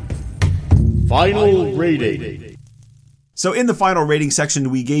 Final rating. So in the final rating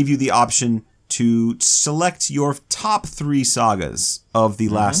section, we gave you the option to select your top 3 sagas of the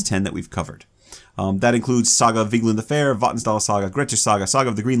last 10 that we've covered. That includes Saga of Vigeland the Fair, Vatnsdal Saga, Grettir Saga, Saga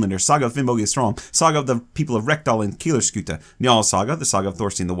of the Greenlanders, Saga of Finnbogi the Strong, Saga of the people of Rekdal and Kielerskute, Njal Saga, the Saga of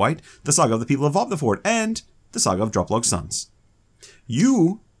Thorstein the White, the Saga of the people of Vopnafjord, and the Saga of Droplog's Sons.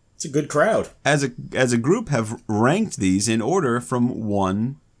 It's a good crowd. As a group, have ranked these in order from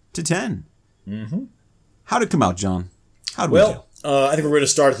 1 to 10. Mm-hmm. How'd it come out, John? How'd we do? I think we're going to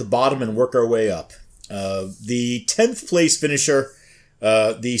start at the bottom and work our way up. The 10th place finisher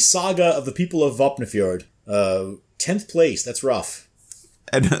The Saga of the People of Vopnafjord. 10th place. That's rough.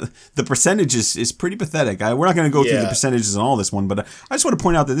 And the percentage is pretty pathetic. We're not going to go through the percentages on all this one, but I just want to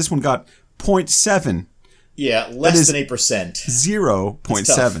point out that this one got 0.7. Yeah, less than 8%.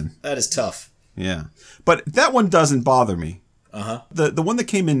 0.7. That is tough. Yeah. But that one doesn't bother me. Uh-huh. The one that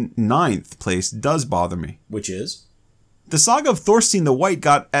came in 9th place does bother me. Which is? The Saga of Thorstein the White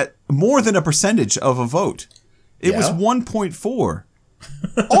got at more than a percentage of a vote. It was 1.4.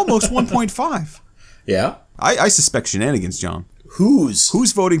 Almost 1.5. Yeah. I suspect shenanigans, John.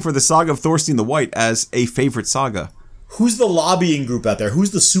 Who's voting for the Saga of Thorstein the White as a favorite saga? Who's the lobbying group out there?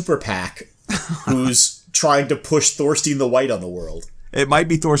 Who's the super PAC who's trying to push Thorstein the White on the world? It might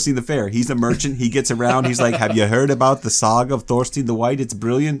be Thorstein the Fair. He's a merchant. He gets around. He's like, have you heard about the Saga of Thorstein the White? It's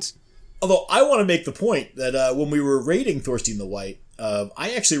brilliant. Although I want to make the point that when we were rating Thorstein the White,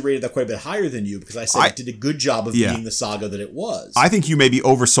 I actually rated that quite a bit higher than you because I said it did a good job of being the saga that it was. I think you maybe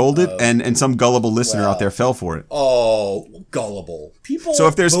oversold it, and some gullible listener out there fell for it. Oh, gullible. People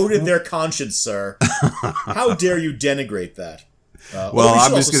voted their conscience, sir. How dare you denigrate that? Well,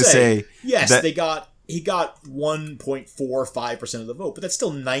 I'm just going to say... Yes, he got 1.45% of the vote, but that's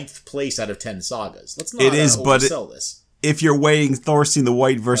still 9th place out of 10 sagas. Let's not oversell this. If you're weighing Thorstein the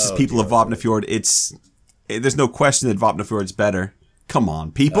White versus People of Vopnafjord, there's no question that Vopnafjord's better. Come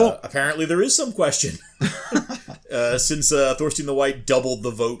on, people. Apparently there is some question. Since Thorstein the White doubled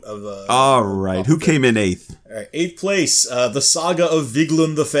the vote of... All right. Who came in 8th? All right, 8th place, the Saga of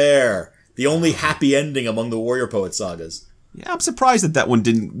Viglund the Fair. The only happy ending among the warrior poet sagas. Yeah, I'm surprised that one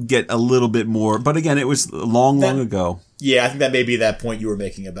didn't get a little bit more. But again, it was long ago. Yeah, I think that may be that point you were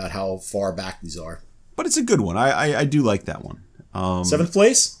making about how far back these are. But it's a good one. I do like that one. 7th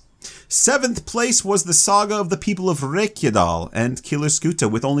place? 7th place was the Saga of the People of Reykjadal and Killer Skuta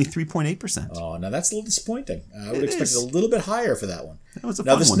with only 3.8%. Oh, now that's a little disappointing. I would expect it a little bit higher for that one. That was a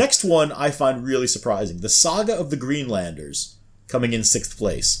now, fun this one. next one I find really surprising. The Saga of the Greenlanders coming in 6th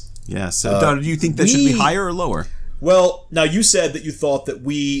place. Yeah, so do you think that should be higher or lower? Well, now you said that you thought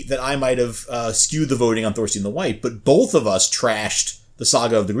that I might have skewed the voting on Thorstein the White, but both of us trashed the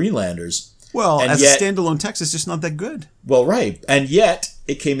Saga of the Greenlanders. Well, and as a standalone text, it's just not that good. Well, right. And yet,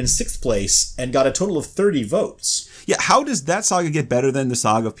 it came in 6th place and got a total of 30 votes. Yeah, how does that saga get better than the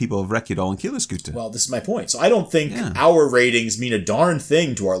Saga of People of Reykjadal and Killer Skuta? Well, this is my point. So I don't think our ratings mean a darn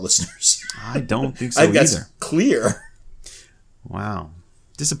thing to our listeners. I don't think so I think either. That's clear. Wow.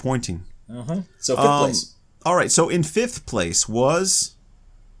 Disappointing. So 5th place. All right, so in 5th place was,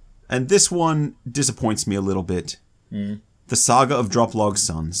 and this one disappoints me a little bit, the Saga of Droplog's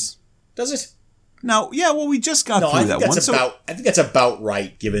Sons. Does it? No, yeah, well, we just got through that one. I think that's about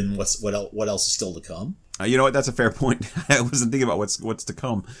right, given what else is still to come. You know what? That's a fair point. I wasn't thinking about what's to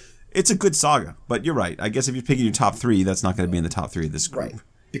come. It's a good saga, but you're right. I guess if you're picking your top 3, that's not going to be in the top 3 of this group. Right.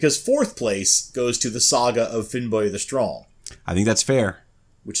 Because 4th place goes to the Saga of Finnboy the Strong. I think that's fair.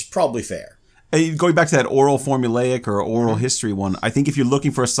 Which is probably fair. Going back to that oral formulaic or oral history one, I think if you're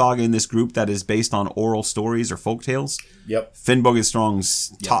looking for a saga in this group that is based on oral stories or folk tales, Finnboy the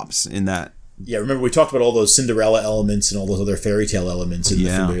Strong's tops in that. Yeah, remember we talked about all those Cinderella elements and all those other fairy tale elements in the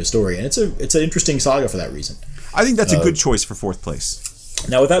Finnboy story, and it's an interesting saga for that reason. I think that's a good choice for 4th place.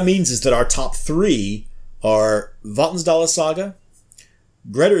 Now, what that means is that our top 3 are Vatnsdal's Saga,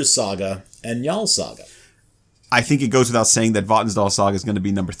 Grettir's Saga, and Njal's Saga. I think it goes without saying that Vatnsdal's Saga is going to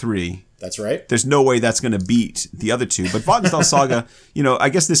be number 3. That's right. There's no way that's going to beat the other two. But Vatnsdal's Saga, I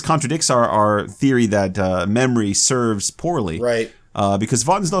guess this contradicts our theory that memory serves poorly. Right. Because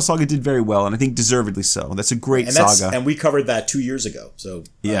Vatnsdal's Saga did very well, and I think deservedly so. That's a great saga. And we covered that 2 years ago. So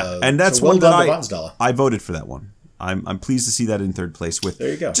and that's so well one done that I voted for that one. I'm pleased to see that in 3rd place with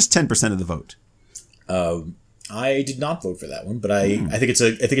just 10% of the vote. I did not vote for that one, but I think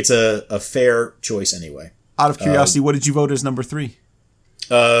it's a fair choice anyway. Out of curiosity, what did you vote as number 3?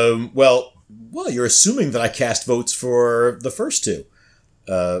 Well, you're assuming that I cast votes for the first 2.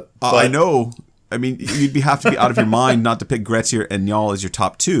 I know. I mean, you'd have to be out of your mind not to pick Grettir and Njal as your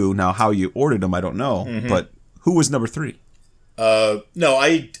top 2. Now, how you ordered them, I don't know. But who was number 3? No,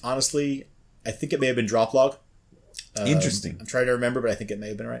 I honestly, I think it may have been Droplog. Interesting. I'm trying to remember, but I think it may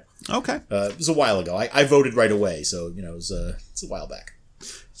have been right. Okay. It was a while ago. I voted right away, so it's a while back.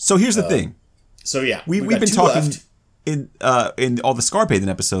 So here's the thing. So yeah, we've been talking left. in all the Skarpathen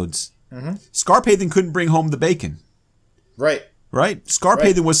episodes. Skarpathen couldn't bring home the bacon. Right.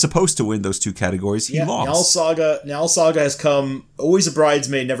 Skarpathen was supposed to win those 2 categories. He lost. Njal Saga has come always a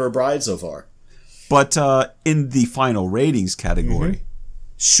bridesmaid, never a bride so far. But in the final ratings category,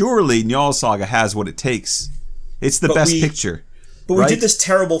 surely Njal Saga has what it takes. It's the best picture. But we did this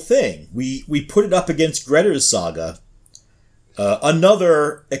terrible thing. We put it up against Grettir's Saga,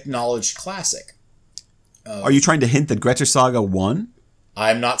 Another acknowledged classic. Are you trying to hint that Grettir Saga won?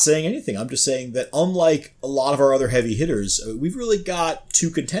 I'm not saying anything. I'm just saying that unlike a lot of our other heavy hitters, we've really got two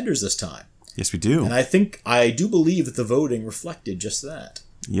contenders this time. Yes, we do. And I do believe that the voting reflected just that.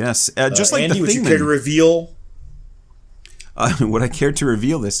 Yes, just like Andy, the would you Thingman. care to reveal? Would I care to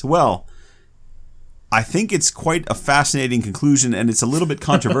reveal this? Well, I think it's quite a fascinating conclusion, and it's a little bit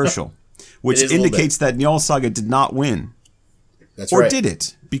controversial, which indicates that Njal Saga did not win. That's right. Or did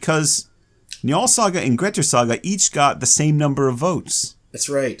it? Because Njal Saga and Grettir Saga each got the same number of votes. That's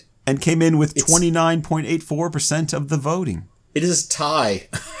right. And came in with 29.84% of the voting. It is a tie.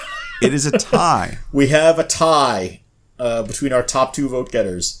 It is a tie. We have a tie between our top two vote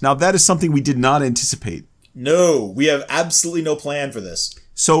getters. Now, that is something we did not anticipate. No, we have absolutely no plan for this.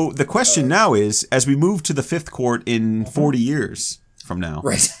 So the question now is, as we move to the fifth court in 40 years from now,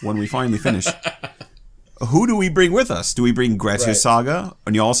 right, when we finally finish, who do we bring with us? Do we bring Grettir Saga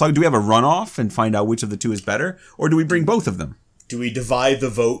or Njal Saga? Do we have a runoff and find out which of the two is better? Or do we bring both of them? Do we divide the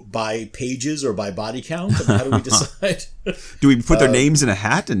vote by pages or by body count? I mean, how do we decide? Do we put their names in a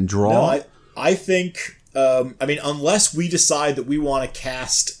hat and draw? No, I think, unless we decide that we want to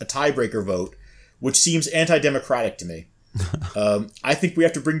cast a tiebreaker vote, which seems anti-democratic to me, I think we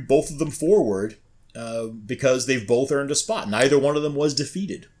have to bring both of them forward because they've both earned a spot. Neither one of them was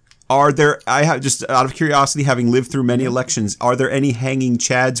defeated. Are there, I have just out of curiosity, having lived through many elections, are there any hanging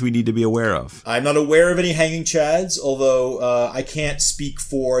chads we need to be aware of? I'm not aware of any hanging chads, although I can't speak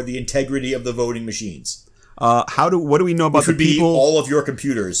for the integrity of the voting machines. What do we know about the people? Be all of your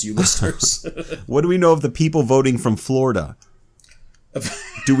computers, you listeners. What do we know of the people voting from Florida?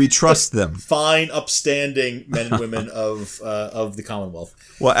 Do we trust them? Fine, upstanding men and women of the Commonwealth.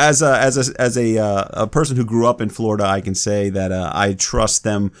 Well, as a person who grew up in Florida, I can say that I trust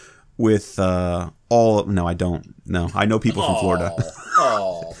them with all. No, I don't. No, I know people from Florida.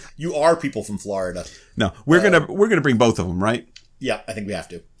 Oh, you are people from Florida. No, we're gonna bring both of them, right? Yeah, I think we have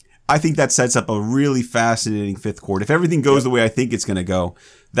to. I think that sets up a really fascinating fifth court. If everything goes the way I think it's going to go,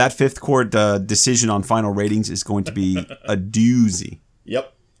 that fifth court decision on final ratings is going to be a doozy.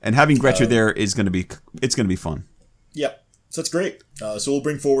 Yep. And having Grettir there is going to be fun. Yep. So that's great. So we'll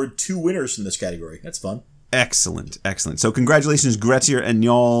bring forward two winners from this category. That's fun. Excellent. So congratulations, Grettir and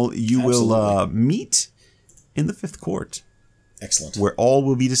Njal. You will meet in the fifth court. Excellent. Where all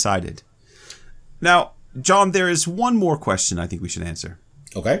will be decided. Now, John, there is one more question I think we should answer.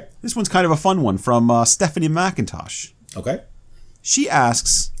 Okay. This one's kind of a fun one from Stephanie McIntosh. Okay. She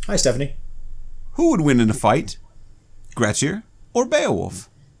asks, hi, Stephanie. Who would win in a fight, Grettir or Beowulf?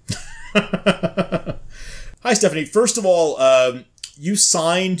 Hi, Stephanie. First of all, you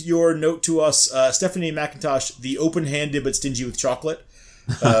signed your note to us, Stephanie McIntosh, the open-handed but stingy with chocolate,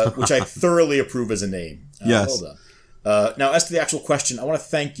 which I thoroughly approve as a name. Yes. Hold on. Now, as to the actual question, I want to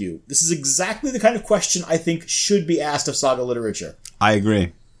thank you. This is exactly the kind of question I think should be asked of saga literature. I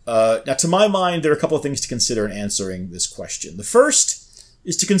agree. Now, to my mind, there are a couple of things to consider in answering this question. The first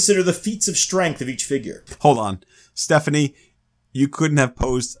is to consider the feats of strength of each figure. Hold on. Stephanie, you couldn't have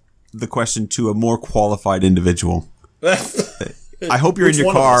posed the question to a more qualified individual. I hope you're in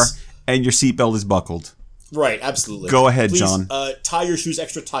your car and your seatbelt is buckled. Right, absolutely. Go ahead, Please, John. Tie your shoes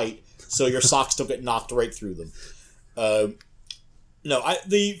extra tight so your socks don't get knocked right through them.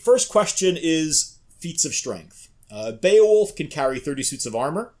 The first question is feats of strength. Beowulf can carry 30 suits of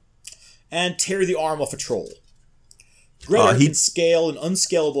armor and tear the arm off a troll. Grettir can scale an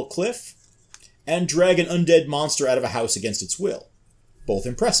unscalable cliff and drag an undead monster out of a house against its will. Both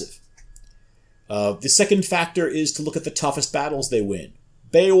impressive. The second factor is to look at the toughest battles they win.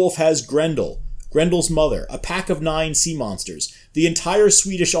 Beowulf has Grendel, Grendel's mother, a pack of 9 sea monsters, the entire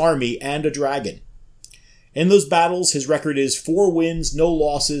Swedish army, and a dragon. In those battles, his record is 4 wins, no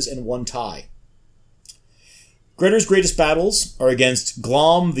losses, and 1 tie. Grettir's greatest battles are against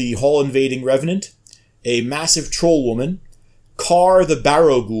Glom, the hall-invading revenant, a massive troll woman, Kar, the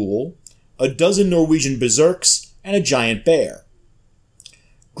barrow ghoul, a dozen Norwegian berserks, and a giant bear.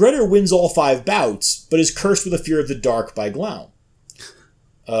 Grettir wins all 5 bouts, but is cursed with a fear of the dark by Glaum.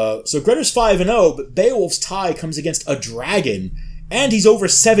 So Grettir's 5-0, but Beowulf's tie comes against a dragon, and he's over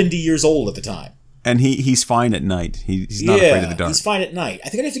 70 years old at the time. And he's fine at night. He's not afraid of the dark. He's fine at night. I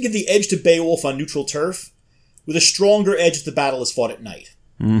think I'd have to give the edge to Beowulf on neutral turf, with a stronger edge if the battle is fought at night.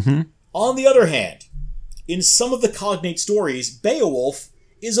 Mm-hmm. On the other hand, in some of the cognate stories, Beowulf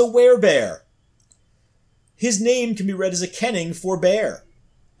is a werebear. His name can be read as a kenning for bear,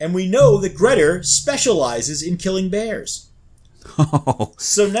 and we know that Grettir specializes in killing bears. Oh,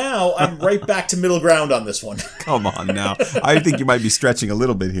 So now I'm right back to middle ground on this one. come on now. I think you might be stretching a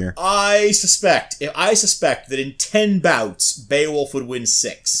little bit here. I suspect that in 10 bouts, Beowulf would win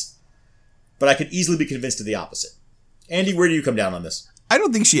 6. But I could easily be convinced of the opposite. Andy, where do you come down on this? I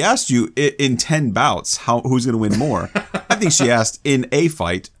don't think she asked you in 10 bouts who's going to win more. I think she asked in a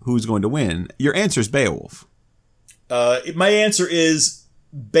fight who's going to win. Your answer is Beowulf. My answer is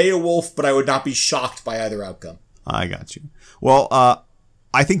Beowulf, but I would not be shocked by either outcome. I got you. Well,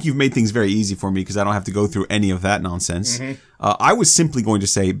 I think you've made things very easy for me because I don't have to go through any of that nonsense. Mm-hmm. I was simply going to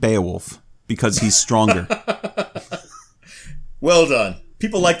say Beowulf because he's stronger. Well done.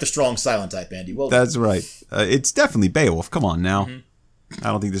 People like the strong silent type, Andy. Well done. That's right. It's definitely Beowulf. Come on now. I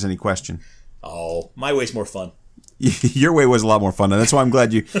don't think there's any question. Oh, my way's more fun. Your way was a lot more fun, and that's why I'm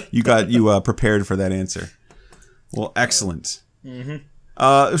glad you prepared for that answer. Well, excellent.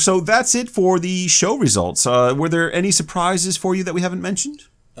 So that's it for the show results. Were there any surprises for you that we haven't mentioned?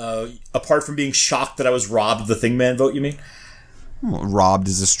 Apart from being shocked that I was robbed of the Thingman vote, you mean? Well, robbed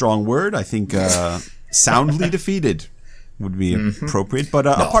is a strong word. I think soundly defeated would be appropriate. But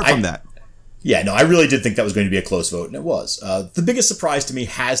apart from that. Yeah, no, I really did think that was going to be a close vote, and it was. The biggest surprise to me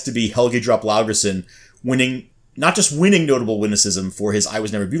has to be Helge Drop Lagerson not just winning notable witticism for his I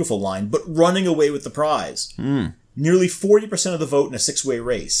Was Never Beautiful line, but running away with the prize. Nearly 40% of the vote in a 6-way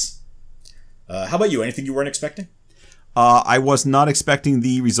race. How about you? Anything you weren't expecting? I was not expecting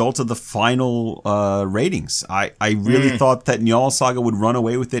the results of the final ratings. I really thought that Njal Saga would run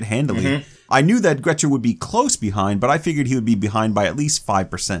away with it handily. I knew that Gretcher would be close behind, but I figured he would be behind by at least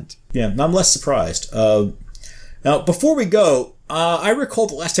 5%. Yeah, I'm less surprised. Now, before we go, I recall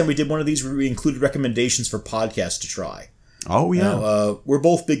the last time we did one of these, we included recommendations for podcasts to try. Oh, yeah. Now, we're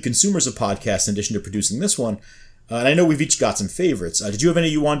both big consumers of podcasts in addition to producing this one, and I know we've each got some favorites. Did you have any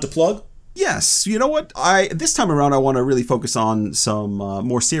you wanted to plug? Yes. You know what? This time around, I want to really focus on some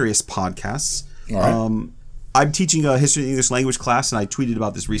more serious podcasts. All right. I'm teaching a history of the English language class, and I tweeted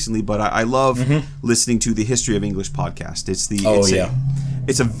about this recently, but I love listening to the History of English podcast.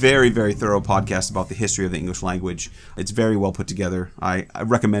 It's a very, very thorough podcast about the history of the English language. It's very well put together. I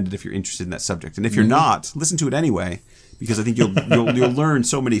recommend it if you're interested in that subject. And if you're not, listen to it anyway, because I think you'll learn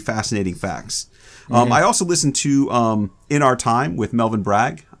so many fascinating facts. I also listen to In Our Time with Melvin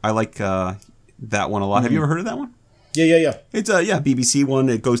Bragg. I like that one a lot. Have you ever heard of that one? Yeah. It's a BBC one.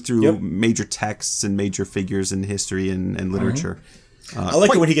 It goes through major texts and major figures in history and literature. I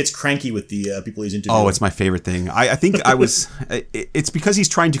like it when he gets cranky with the people he's interviewing. Oh, it's my favorite thing. I think it's because he's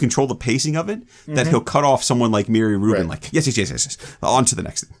trying to control the pacing of it that he'll cut off someone like Miri Rubin, like, yes. On to the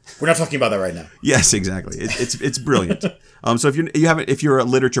next thing. We're not talking about that right now. Yes, exactly. It's brilliant. So if you're a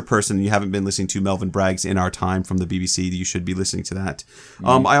literature person and you haven't been listening to Melvin Bragg's In Our Time from the BBC, you should be listening to that.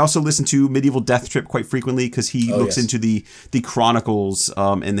 I also listen to Medieval Death Trip quite frequently because he looks into the chronicles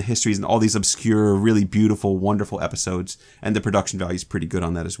and the histories and all these obscure, really beautiful, wonderful episodes, and the production value is pretty good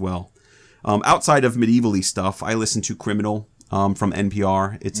on that as well. Outside of medievally stuff, I listen to Criminal from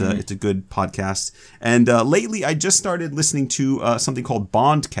NPR. It's a good podcast. And lately, I just started listening to something called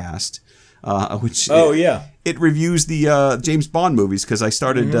Bondcast, which it reviews the James Bond movies because I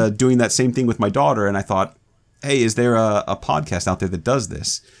started doing that same thing with my daughter, and I thought, hey, is there a podcast out there that does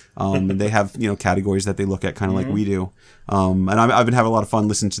this? And they have categories that they look at kind of like we do. And I've been having a lot of fun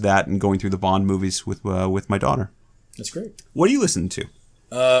listening to that and going through the Bond movies with my daughter. That's great. What are you listening to?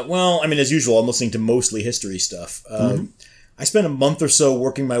 Well, I mean, as usual, I'm listening to mostly history stuff. I spent a month or so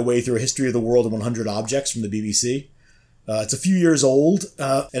working my way through a history of the world in 100 objects from the BBC. It's a few years old,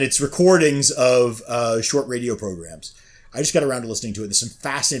 and it's recordings of short radio programs. I just got around to listening to it. There's some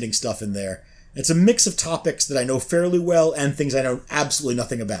fascinating stuff in there. It's a mix of topics that I know fairly well and things I know absolutely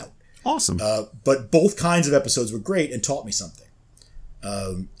nothing about. Awesome. But both kinds of episodes were great and taught me something.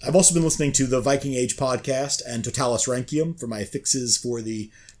 I've also been listening to the Viking Age podcast and Totalis Rankium for my fixes for the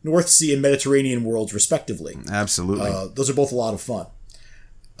North Sea and Mediterranean worlds, respectively. Absolutely. Those are both a lot of fun.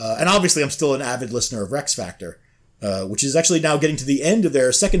 And obviously, I'm still an avid listener of Rex Factor, which is actually now getting to the end of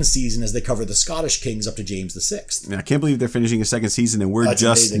their second season as they cover the Scottish kings up to James VI. I can't believe they're finishing a second season and we're That's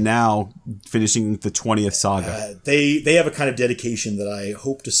just amazing. Now finishing the 20th saga. They have a kind of dedication that I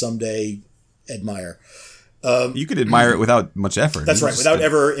hope to someday admire. You could admire it without much effort. That's right, without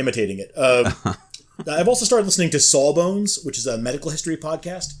ever imitating it. I've also started listening to Sawbones, which is a medical history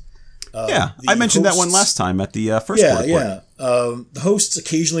podcast. I mentioned that one last time at the first report. The hosts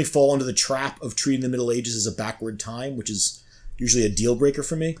occasionally fall into the trap of treating the Middle Ages as a backward time, which is usually a deal breaker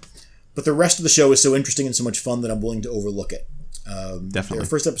for me. But the rest of the show is so interesting and so much fun that I'm willing to overlook it. Definitely. Their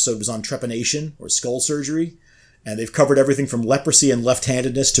first episode was on trepanation, or skull surgery, and they've covered everything from leprosy and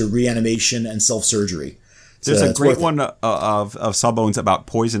left-handedness to reanimation and self-surgery. There's a it's great worth it. one of Sawbones about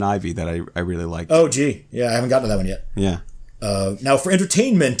poison ivy that I really liked. Oh, gee. Yeah, I haven't gotten to that one yet. Yeah. Now, for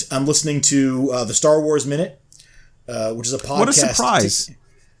entertainment, I'm listening to the Star Wars Minute, which is a podcast. What a surprise!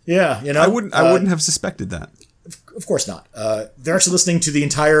 Yeah, I wouldn't have suspected that. Of course not. They're actually listening to the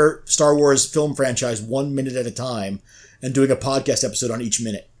entire Star Wars film franchise 1 minute at a time and doing a podcast episode on each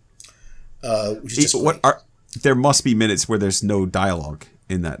minute, which is just great. There must be minutes where there's no dialogue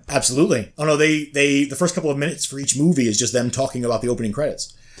in that. Absolutely. Oh no, they the first couple of minutes for each movie is just them talking about the opening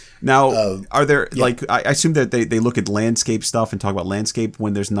credits. Now, are there I assume that they look at landscape stuff and talk about landscape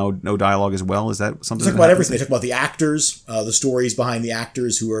when there's no dialogue as well? Is that something? They talk about everything. They talk about the actors, the stories behind the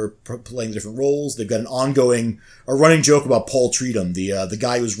actors who are playing different roles. They've got a running joke about Paul Treatham, the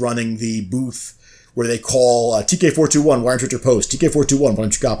guy who's running the booth where they call TK421, why aren't you at your post? TK421, why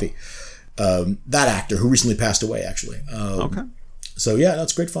don't you copy? That actor who recently passed away, actually. Okay. So yeah,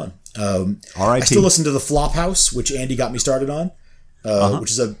 that's great fun. R.I.P. I still listen to the Flophouse, which Andy got me started on. Which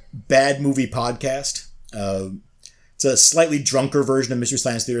is a bad movie podcast. It's a slightly drunker version of Mystery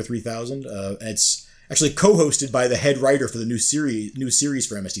Science Theater 3000. And it's actually co-hosted by the head writer for the new series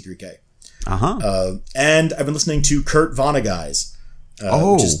for MST3K. And I've been listening to Kurt Vonneguys.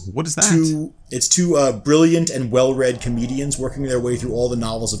 What is that? It's two brilliant and well-read comedians working their way through all the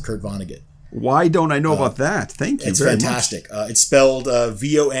novels of Kurt Vonnegut. Why don't I know about that? Thank you. It's very fantastic. It's spelled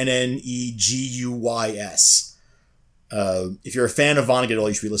Vonneguys. If you're a fan of Vonnegut,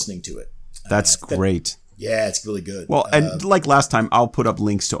 you should be listening to it. That's great. Yeah, it's really good. Well, and like last time, I'll put up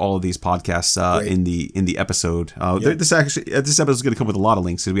links to all of these podcasts in the episode. This episode is going to come with a lot of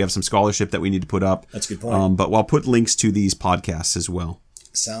links because we have some scholarship that we need to put up. That's a good point. But I'll put links to these podcasts as well.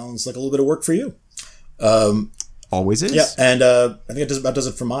 Sounds like a little bit of work for you. Always is. Yeah, and I think it about does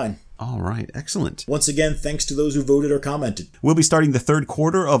it for mine. All right, excellent. Once again, thanks to those who voted or commented. We'll be starting the third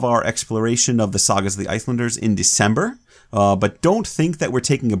quarter of our exploration of the sagas of the Icelanders in December. But don't think that we're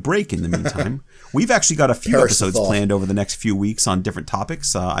taking a break in the meantime. We've actually got a few episodes planned over the next few weeks on different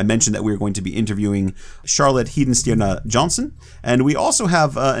topics. I mentioned that we were going to be interviewing Charlotte Hedenstierna Johnson, and we also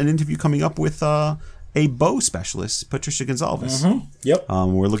have an interview coming up with a bow specialist, Patricia Gonzalez. Yep.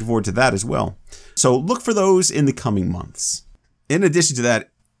 We're looking forward to that as well. So look for those in the coming months. In addition to that,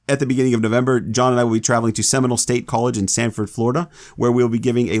 at the beginning of November, John and I will be traveling to Seminole State College in Sanford, Florida, where we'll be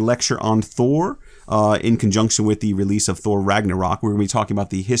giving a lecture on Thor in conjunction with the release of Thor Ragnarok. We're going to be talking about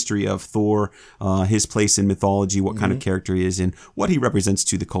the history of Thor, his place in mythology, what kind of character he is, and what he represents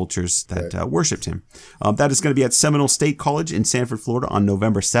to the cultures that worshipped him. That is going to be at Seminole State College in Sanford, Florida on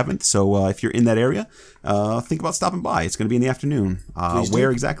November 7th. So if you're in that area, think about stopping by. It's going to be in the afternoon.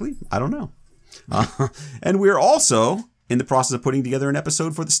 Where exactly? I don't know. And we're also in the process of putting together an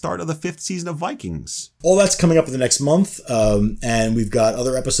episode for the start of the 5th season of Vikings. All that's coming up in the next month, and we've got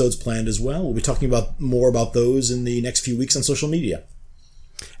other episodes planned as well. We'll be talking more about those in the next few weeks on social media.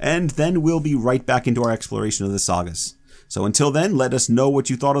 And then we'll be right back into our exploration of the sagas. So until then, let us know what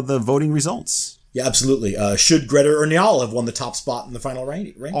you thought of the voting results. Yeah, absolutely. Should Greta or Njal have won the top spot in the final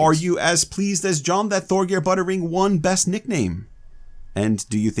rankings? Are you as pleased as John that Thorgeir Buttering won Best Nickname? And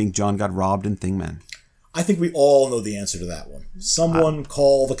do you think John got robbed in Thingman? I think we all know the answer to that one. Someone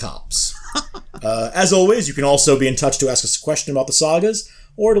call the cops. As always, you can also be in touch to ask us a question about the sagas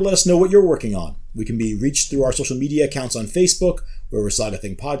or to let us know what you're working on. We can be reached through our social media accounts on Facebook, where we're Saga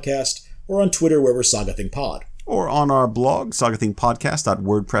Thing Podcast, or on Twitter, where we're Saga Thing Pod. Or on our blog,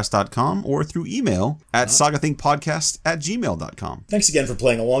 sagathingpodcast.wordpress.com, or through email at sagathingpodcast@gmail.com. Thanks again for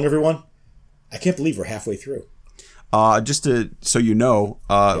playing along, everyone. I can't believe we're halfway through. Just so you know,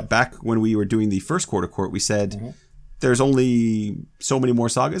 back when we were doing the first quarter court, we said there's only so many more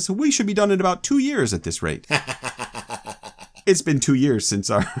sagas. We should be done in about 2 years at this rate. It's been 2 years since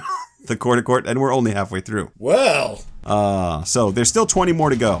the quarter court, and we're only halfway through. Well. So there's still 20 more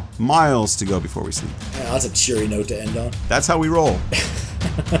to go. Miles to go before we sleep. Yeah, that's a cheery note to end on. That's how we roll.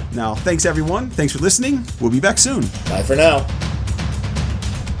 Now, thanks everyone. Thanks for listening. We'll be back soon. Bye for now.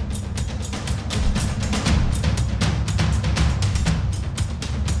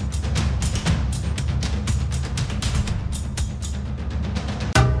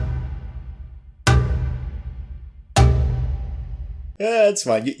 Yeah, it's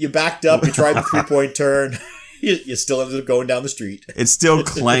fine. You backed up. You tried the 3-point turn. You still ended up going down the street. It still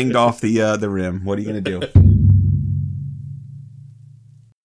clanged off the rim. What are you going to do?